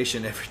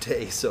motivation every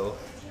day. So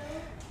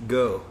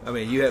go. I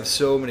mean, you have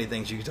so many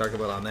things you can talk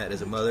about on that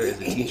as a mother, as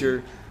a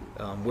teacher,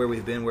 where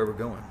we've been, where we're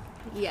going.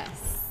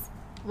 Yes.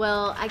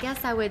 Well, I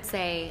guess I would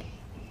say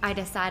I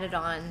decided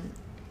on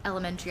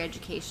elementary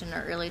education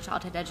or early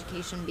childhood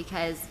education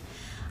because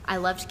I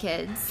loved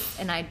kids,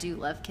 and I do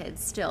love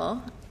kids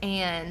still,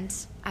 and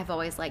I've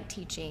always liked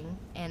teaching,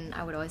 and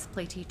I would always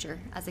play teacher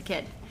as a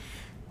kid.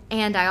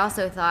 And I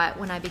also thought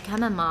when I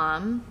become a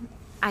mom,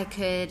 I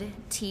could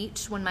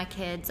teach when my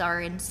kids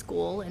are in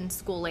school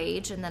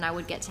age, and then I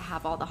would get to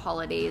have all the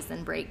holidays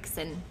and breaks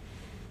and,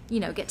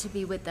 get to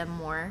be with them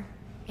more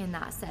in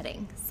that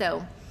setting.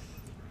 So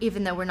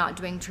even though we're not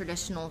doing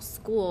traditional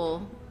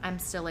school, I'm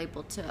still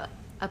able to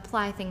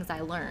apply things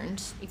I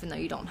learned, even though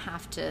you don't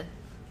have to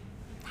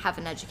have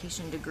an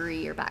education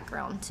degree or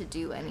background to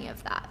do any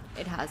of that.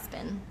 It has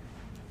been,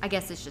 I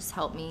guess it's just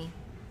helped me,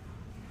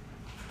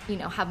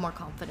 have more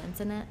confidence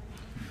in it.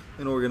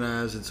 And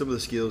organize, and some of the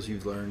skills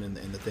you've learned and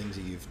the things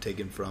that you've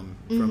taken from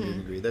your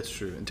degree. That's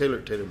true. And Taylor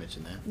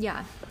mentioned that.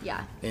 Yeah.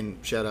 And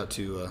shout out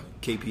to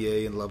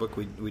KPA in Lubbock.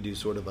 We do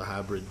sort of a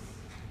hybrid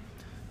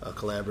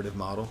collaborative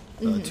model.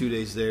 2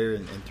 days there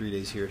and 3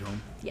 days here at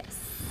home. Yes.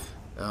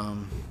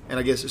 And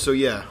I guess, so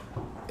yeah,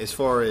 as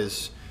far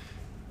as,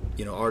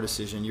 our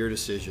decision, your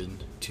decision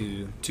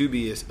to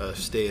be a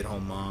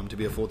stay-at-home mom, to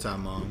be a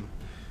full-time mom,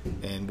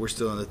 and we're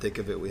still in the thick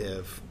of it. We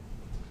have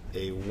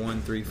a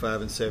 1, 3,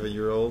 5, and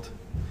 7-year-old.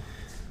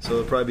 So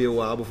it'll probably be a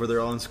while before they're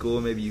all in school.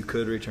 Maybe you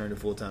could return to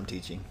full-time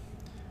teaching.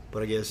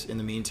 But I guess in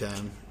the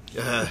meantime,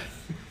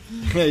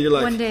 you're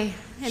like... One day,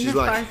 in the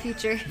far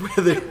future.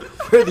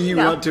 Whether you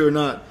want to or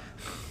not.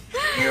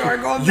 You are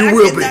going You back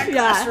will in be. that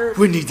classroom.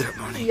 We need that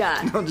money.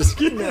 Yeah. No, I'm just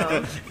kidding.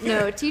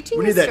 No, teaching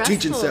We need is that stressful.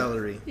 teaching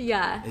salary.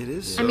 Yeah. It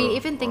is I mean, so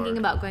even thinking hard.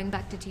 about going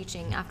back to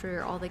teaching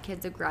after all the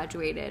kids have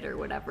graduated or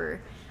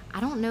whatever, I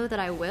don't know that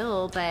I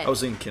will, but... I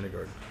was in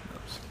kindergarten.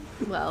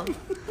 Well,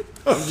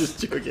 I'm just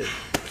joking.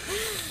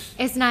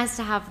 it's nice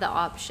to have the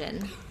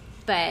option,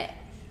 but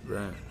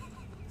Right.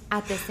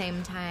 at the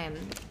same time,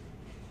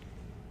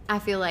 I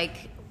feel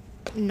like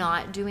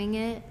not doing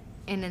it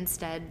and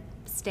instead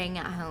staying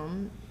at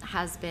home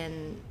has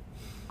been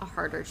a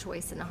harder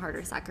choice and a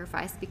harder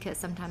sacrifice, because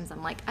sometimes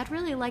I'm like, I'd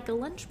really like a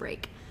lunch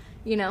break,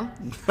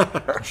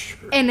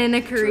 Sure. And in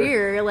a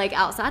career like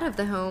outside of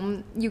the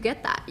home, you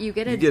get that. You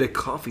get a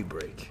coffee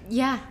break.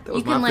 yeah. That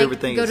was you can my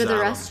favorite thing go at to the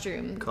Xylem.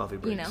 restroom. Coffee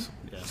breaks.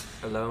 Yeah.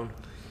 Alone.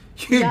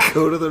 You Yeah.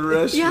 go to the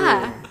restroom.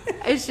 Yeah,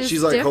 it's just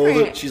She's like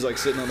different. She's like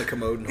sitting on the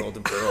commode and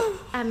holding Pearl,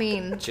 I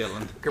mean,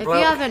 chilling. if you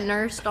haven't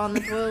nursed on the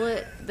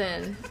toilet,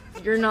 then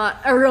you're not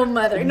a real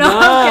mother. No,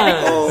 I'm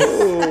kidding.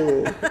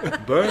 Oh,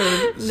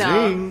 burn,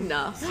 zing.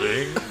 No,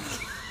 Zing.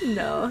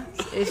 no.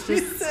 It's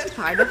just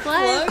part of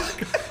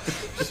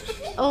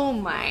life. Oh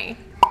my.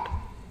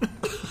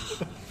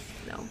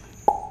 No.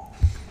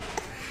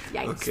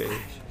 Yikes. Okay.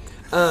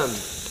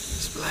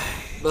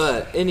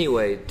 But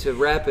anyway, to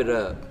wrap it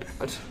up.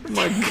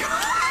 My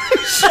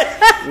gosh.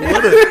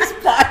 What a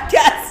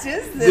Podcast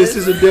is This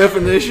is a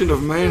definition of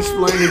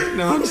mansplaining.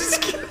 No, I'm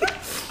just kidding.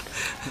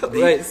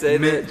 Wait, say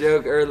that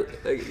joke early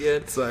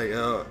again. It's like,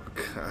 oh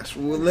gosh.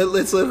 Well,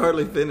 let's let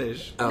Hartley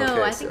finish. No,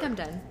 Okay, I think so- I'm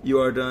done. You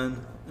are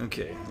done.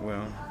 Okay.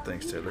 Well,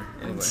 thanks, Taylor.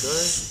 Anyway.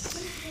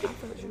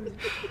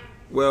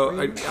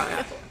 Well,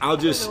 I'll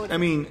just. I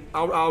mean,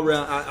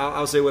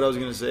 I'll say what I was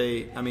gonna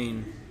say. I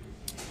mean,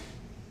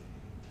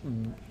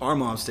 our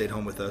mom stayed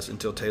home with us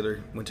until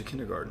Taylor went to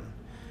kindergarten,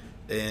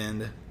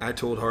 and I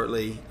told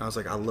Hartley, I was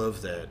like, I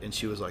love that, and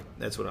she was like,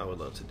 that's what I would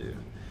love to do.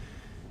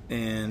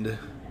 And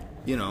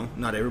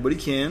not everybody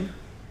can.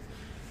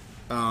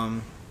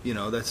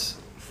 That's.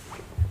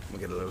 We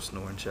got a little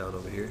snoring child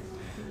over here.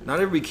 Not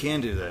everybody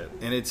can do that,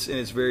 and it's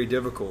very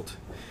difficult.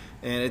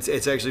 And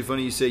it's actually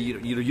funny you say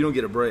you don't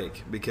get a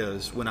break,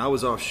 because when I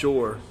was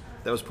offshore,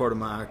 that was part of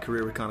my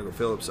career with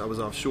ConocoPhillips. I was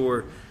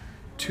offshore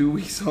 2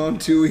 weeks on,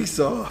 2 weeks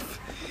off,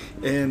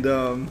 and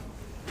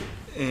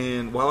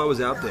while I was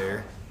out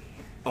there,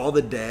 all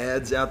the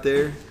dads out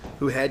there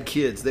who had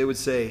kids, they would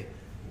say,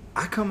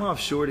 I come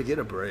offshore to get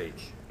a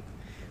break,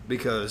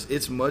 because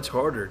it's much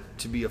harder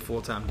to be a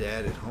full-time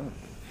dad at home.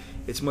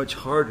 It's much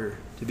harder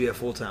to be a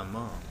full-time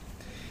mom,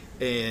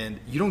 and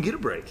you don't get a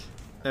break.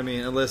 I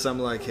mean, unless I'm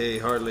like, hey,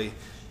 Hartley,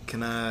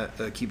 can I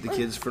keep the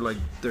kids for like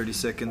 30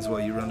 seconds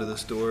while you run to the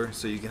store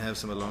so you can have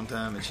some alone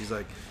time? And she's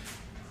like,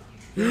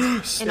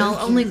 yes. And I'll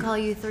only call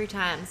you 3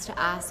 times to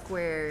ask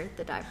where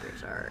the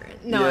diapers are.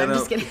 No, Yeah, I'm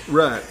just kidding.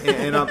 Right,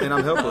 and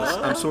I'm helpless.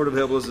 I'm sort of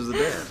helpless as a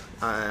dad.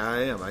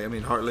 I am. I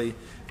mean, Hartley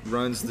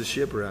runs the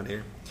ship around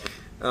here.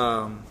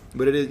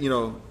 But it is,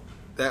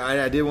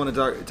 I did want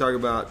to talk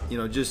about,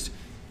 just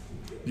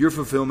your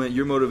fulfillment,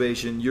 your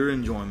motivation, your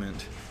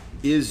enjoyment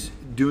is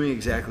doing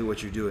exactly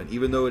what you're doing,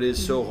 even though it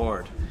is so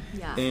hard.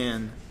 Yeah.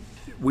 And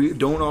we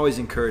don't always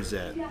encourage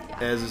that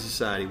as a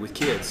society with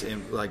kids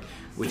and like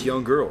with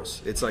young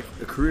girls. It's like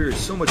a career is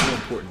so much more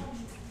important.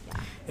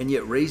 And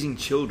yet raising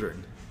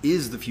children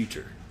is the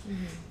future.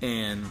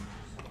 And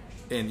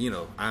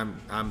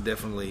I'm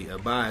definitely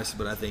biased,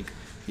 but I think,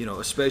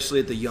 especially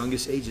at the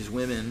youngest ages,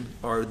 women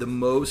are the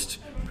most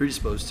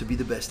predisposed to be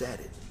the best at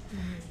it.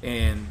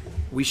 And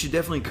we should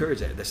definitely encourage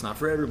that. That's not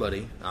for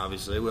everybody,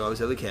 obviously. We always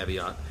have the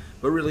caveat,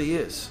 but it really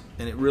is.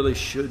 And it really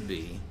should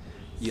be,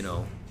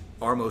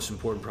 our most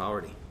important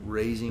priority.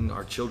 Raising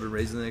our children,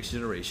 raising the next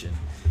generation,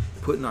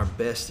 putting our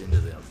best into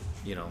them,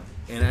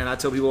 And I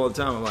tell people all the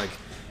time, I'm like,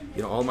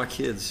 all my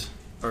kids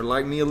are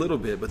like me a little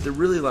bit, but they're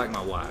really like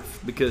my wife,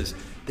 because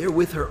they're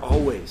with her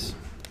always.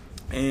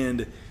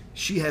 And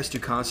she has to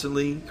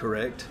constantly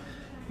correct,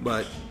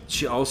 but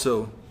she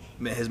also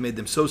has made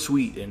them so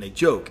sweet, and they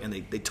joke, and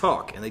they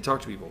talk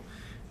to people,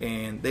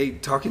 and they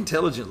talk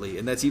intelligently,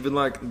 and that's even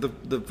like the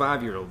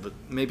 5-year-old,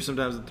 maybe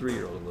sometimes the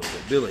 3-year-old a little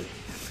bit, Billy.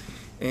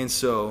 And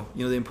so,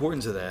 the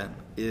importance of that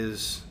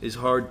is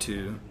hard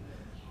to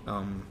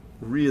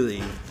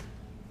really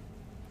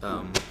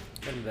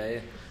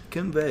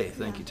convey.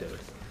 Thank you, Taylor.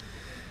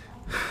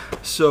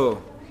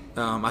 So,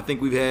 I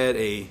think we've had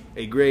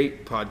a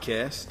great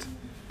podcast.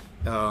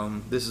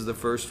 This is the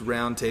first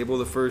round table,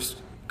 the first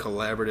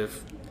collaborative,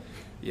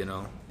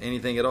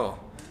 anything at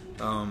all.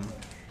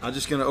 I'm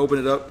just going to open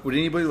it up. Would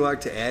anybody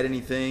like to add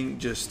anything?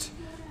 Just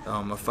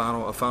a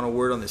final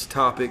word on this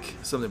topic,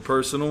 something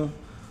personal,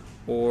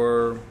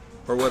 or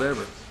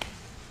whatever.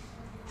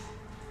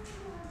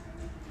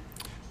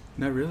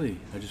 Not really.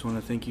 I just want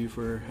to thank you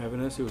for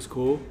having us. It was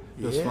cool.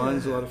 It was fun. It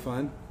was a lot of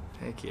fun.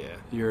 Heck yeah.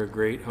 You're a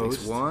great host.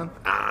 Thanks, Juan.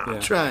 I'm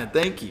trying.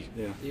 Thank you.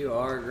 Yeah. You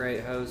are a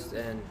great host,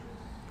 and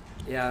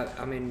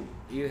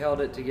you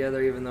held it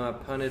together even though I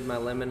punted my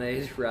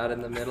lemonade right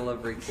in the middle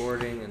of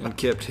recording. And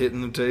kept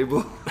hitting the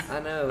table. I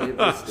know.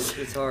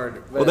 It's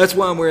hard. Well, that's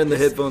why I'm wearing the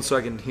headphones so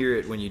I can hear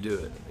it when you do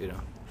it,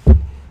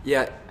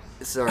 Yeah,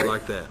 sorry. I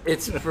like that.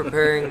 It's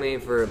preparing me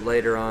for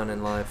later on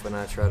in life when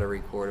I try to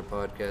record a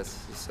podcast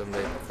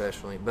someday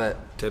professionally.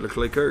 But Taylor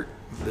Clay Kirk,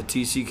 the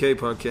TCK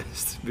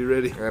podcast. Be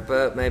ready. wrap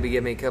up. Maybe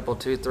give me a couple,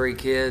 2-3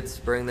 kids.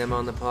 Bring them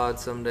on the pod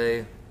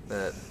someday.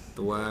 But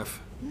The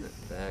wife.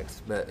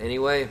 Facts. But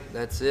anyway,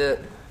 that's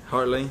it.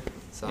 Hartlee,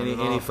 any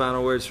off.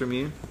 final words from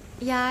you?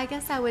 Yeah, I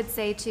guess I would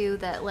say too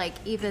that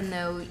even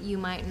though you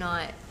might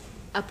not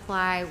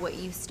apply what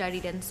you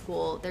studied in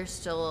school, there's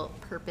still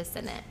purpose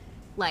in it.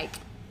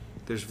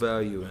 There's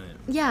value in it.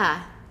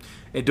 Yeah.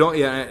 And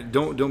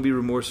don't be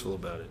remorseful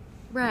about it.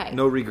 Right.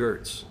 No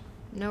regrets.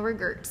 No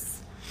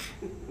regrets.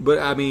 But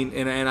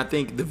and I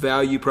think the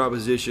value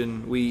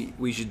proposition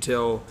we should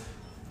tell,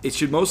 it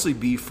should mostly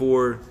be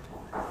for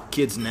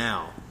kids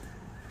now,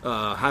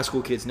 high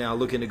school kids now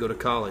looking to go to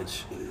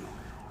college.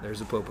 There's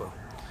a popo.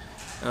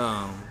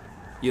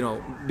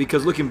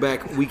 Because looking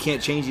back, we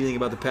can't change anything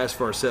about the past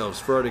for ourselves,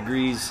 for our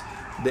degrees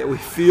that we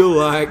feel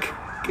like,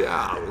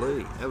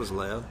 golly, that was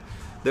loud.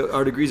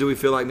 Our degrees that we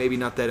feel like maybe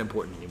not that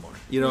important anymore,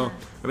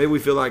 or maybe we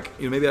feel like,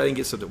 maybe I didn't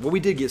get something. Well, we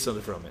did get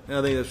something from it, and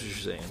I think that's what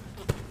you're saying.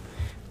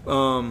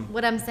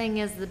 What I'm saying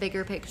is the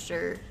bigger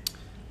picture,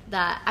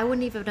 that I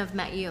wouldn't even have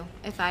met you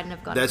if I hadn't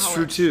have gone to college. That's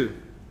true too.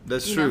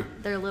 That's true.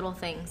 They're little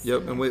things.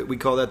 Yep, and we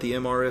call that the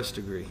MRS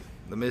degree,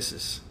 the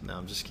Mrs. No,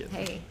 I'm just kidding.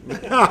 Hey,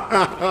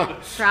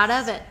 proud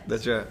of it.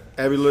 That's right.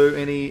 Abilou,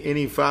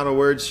 any final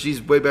words?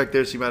 She's way back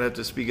there, so you might have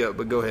to speak up,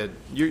 but go ahead.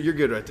 You're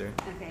good right there.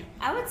 Okay.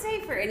 I would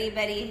say for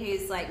anybody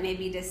who's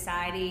maybe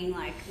deciding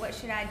what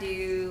should I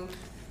do?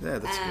 Yeah,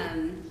 that's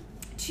good.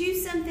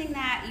 Choose something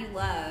that you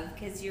love,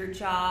 because your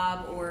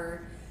job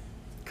or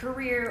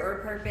career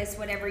or purpose,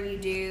 whatever you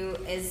do,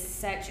 is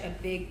such a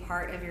big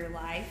part of your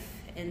life.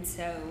 And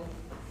so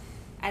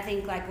I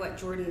think what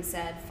Jordan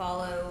said,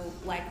 follow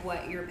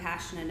what you're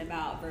passionate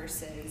about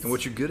versus And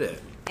what you're good at.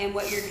 and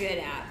what you're good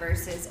at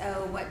versus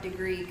what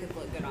degree could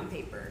look good on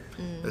paper.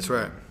 That's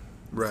right.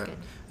 Right. good.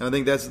 And I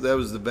think that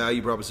was the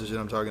value proposition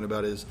I'm talking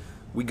about, is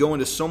we go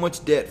into so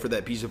much debt for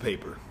that piece of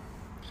paper.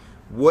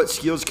 What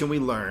skills can we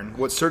learn?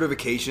 What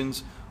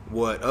certifications?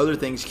 What other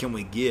things can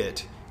we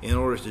get in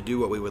order to do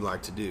what we would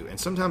like to do? And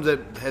sometimes that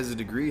has a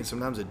degree and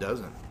sometimes it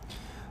doesn't.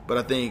 But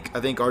I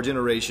think our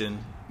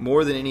generation,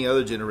 more than any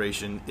other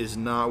generation, is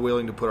not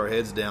willing to put our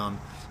heads down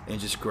and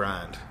just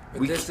grind.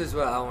 But this is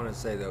what I want to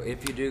say, though.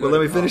 If you do go Well,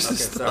 let to me finish college-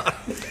 this okay, thought.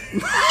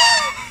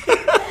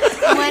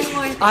 One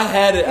more thing. I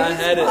had it.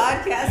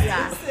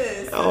 Podcast is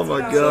this. Oh my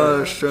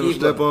gosh, trying to Keep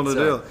step up. on the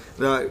Sorry. deal.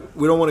 Now,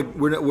 we don't want to.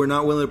 We're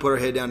not willing to put our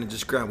head down and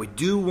just grind. We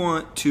do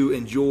want to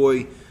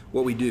enjoy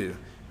what we do,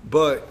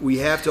 but we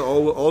have to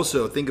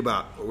also think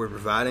about, we're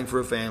providing for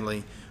a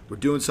family. We're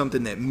doing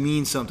something that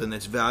means something,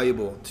 that's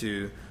valuable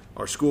to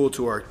our school,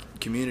 to our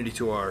community,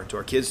 to our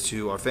kids,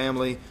 to our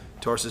family,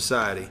 to our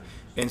society.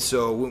 And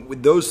so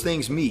when those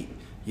things meet,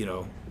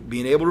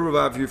 being able to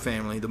provide for your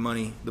family, the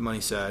money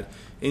side,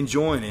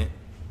 enjoying it,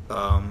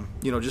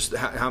 just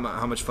how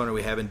much fun are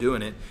we having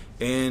doing it,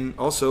 and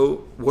also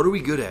what are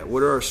we good at?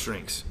 What are our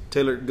strengths?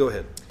 Taylor, go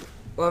ahead.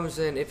 Well, I'm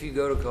saying if you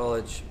go to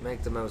college,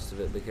 make the most of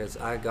it, because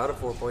I got a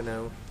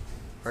 4.0,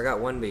 or I got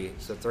 1B,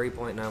 so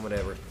 3.9,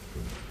 whatever.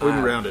 We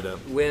can round it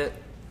up. Went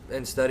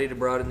and studied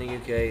abroad in the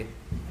UK,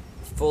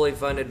 fully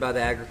funded by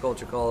the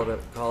Agriculture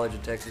College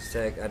of Texas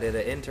Tech. I did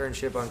an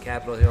internship on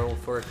Capitol Hill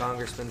for a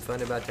congressman,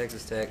 funded by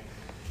Texas Tech.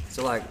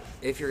 So,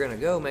 if you're going to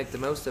go, make the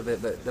most of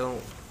it, but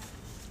don't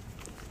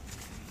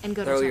And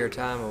go to throw Tech. your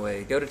time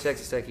away. Go to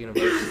Texas Tech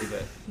University,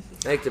 but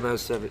make the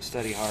most of it.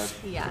 Study hard.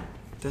 Yeah.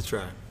 That's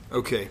right.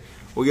 Okay.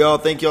 Well, y'all,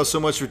 thank y'all so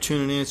much for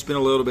tuning in. It's been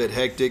a little bit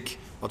hectic.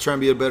 I'll try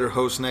and be a better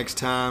host next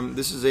time.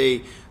 This is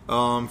a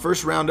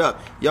first round up.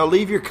 Y'all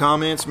leave your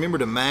comments. Remember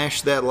to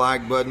mash that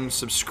like button.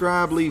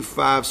 Subscribe, leave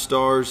 5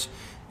 stars.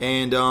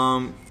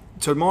 And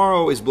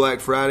tomorrow is Black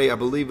Friday. I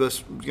believe we're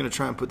going to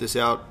try and put this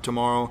out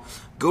tomorrow.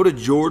 Go to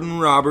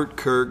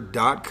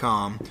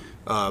jordanrobertkirk.com.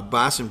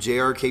 Buy some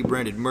JRK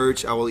branded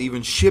merch. I will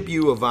even ship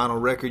you a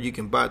vinyl record. You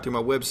can buy it through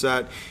my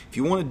website. If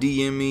you want to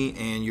DM me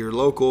and you're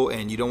local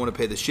and you don't want to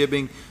pay the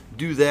shipping,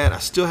 do that, I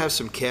still have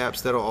some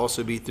caps that'll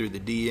also be through the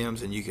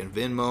DMs, and you can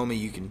Venmo me,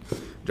 you can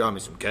drop me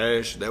some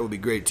cash. That would be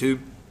great too.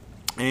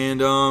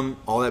 And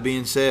all that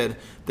being said,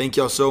 thank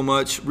y'all so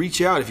much. Reach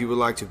out if you would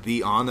like to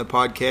be on the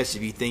podcast,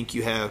 if you think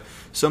you have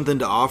something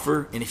to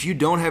offer. And if you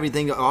don't have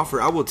anything to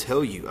offer, I will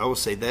tell you. I will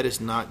say that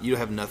is not, you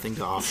have nothing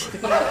to offer.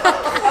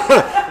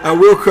 I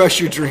will crush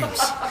your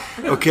dreams.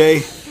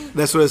 Okay?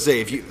 That's what I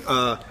say. If you,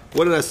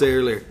 what did I say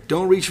earlier?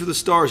 Don't reach for the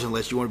stars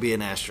unless you want to be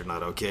an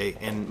astronaut, okay?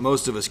 And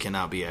most of us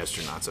cannot be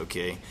astronauts,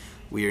 okay?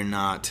 We are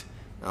not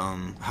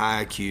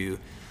high IQ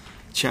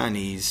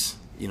Chinese,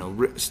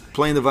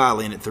 playing the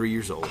violin at 3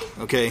 years old,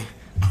 okay?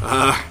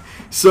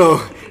 So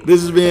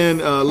this has been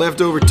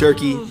Leftover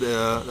Turkey,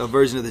 a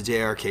version of the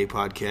JRK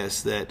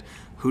podcast that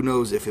who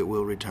knows if it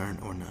will return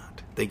or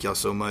not. Thank y'all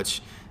so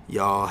much.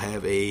 Y'all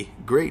have a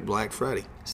great Black Friday.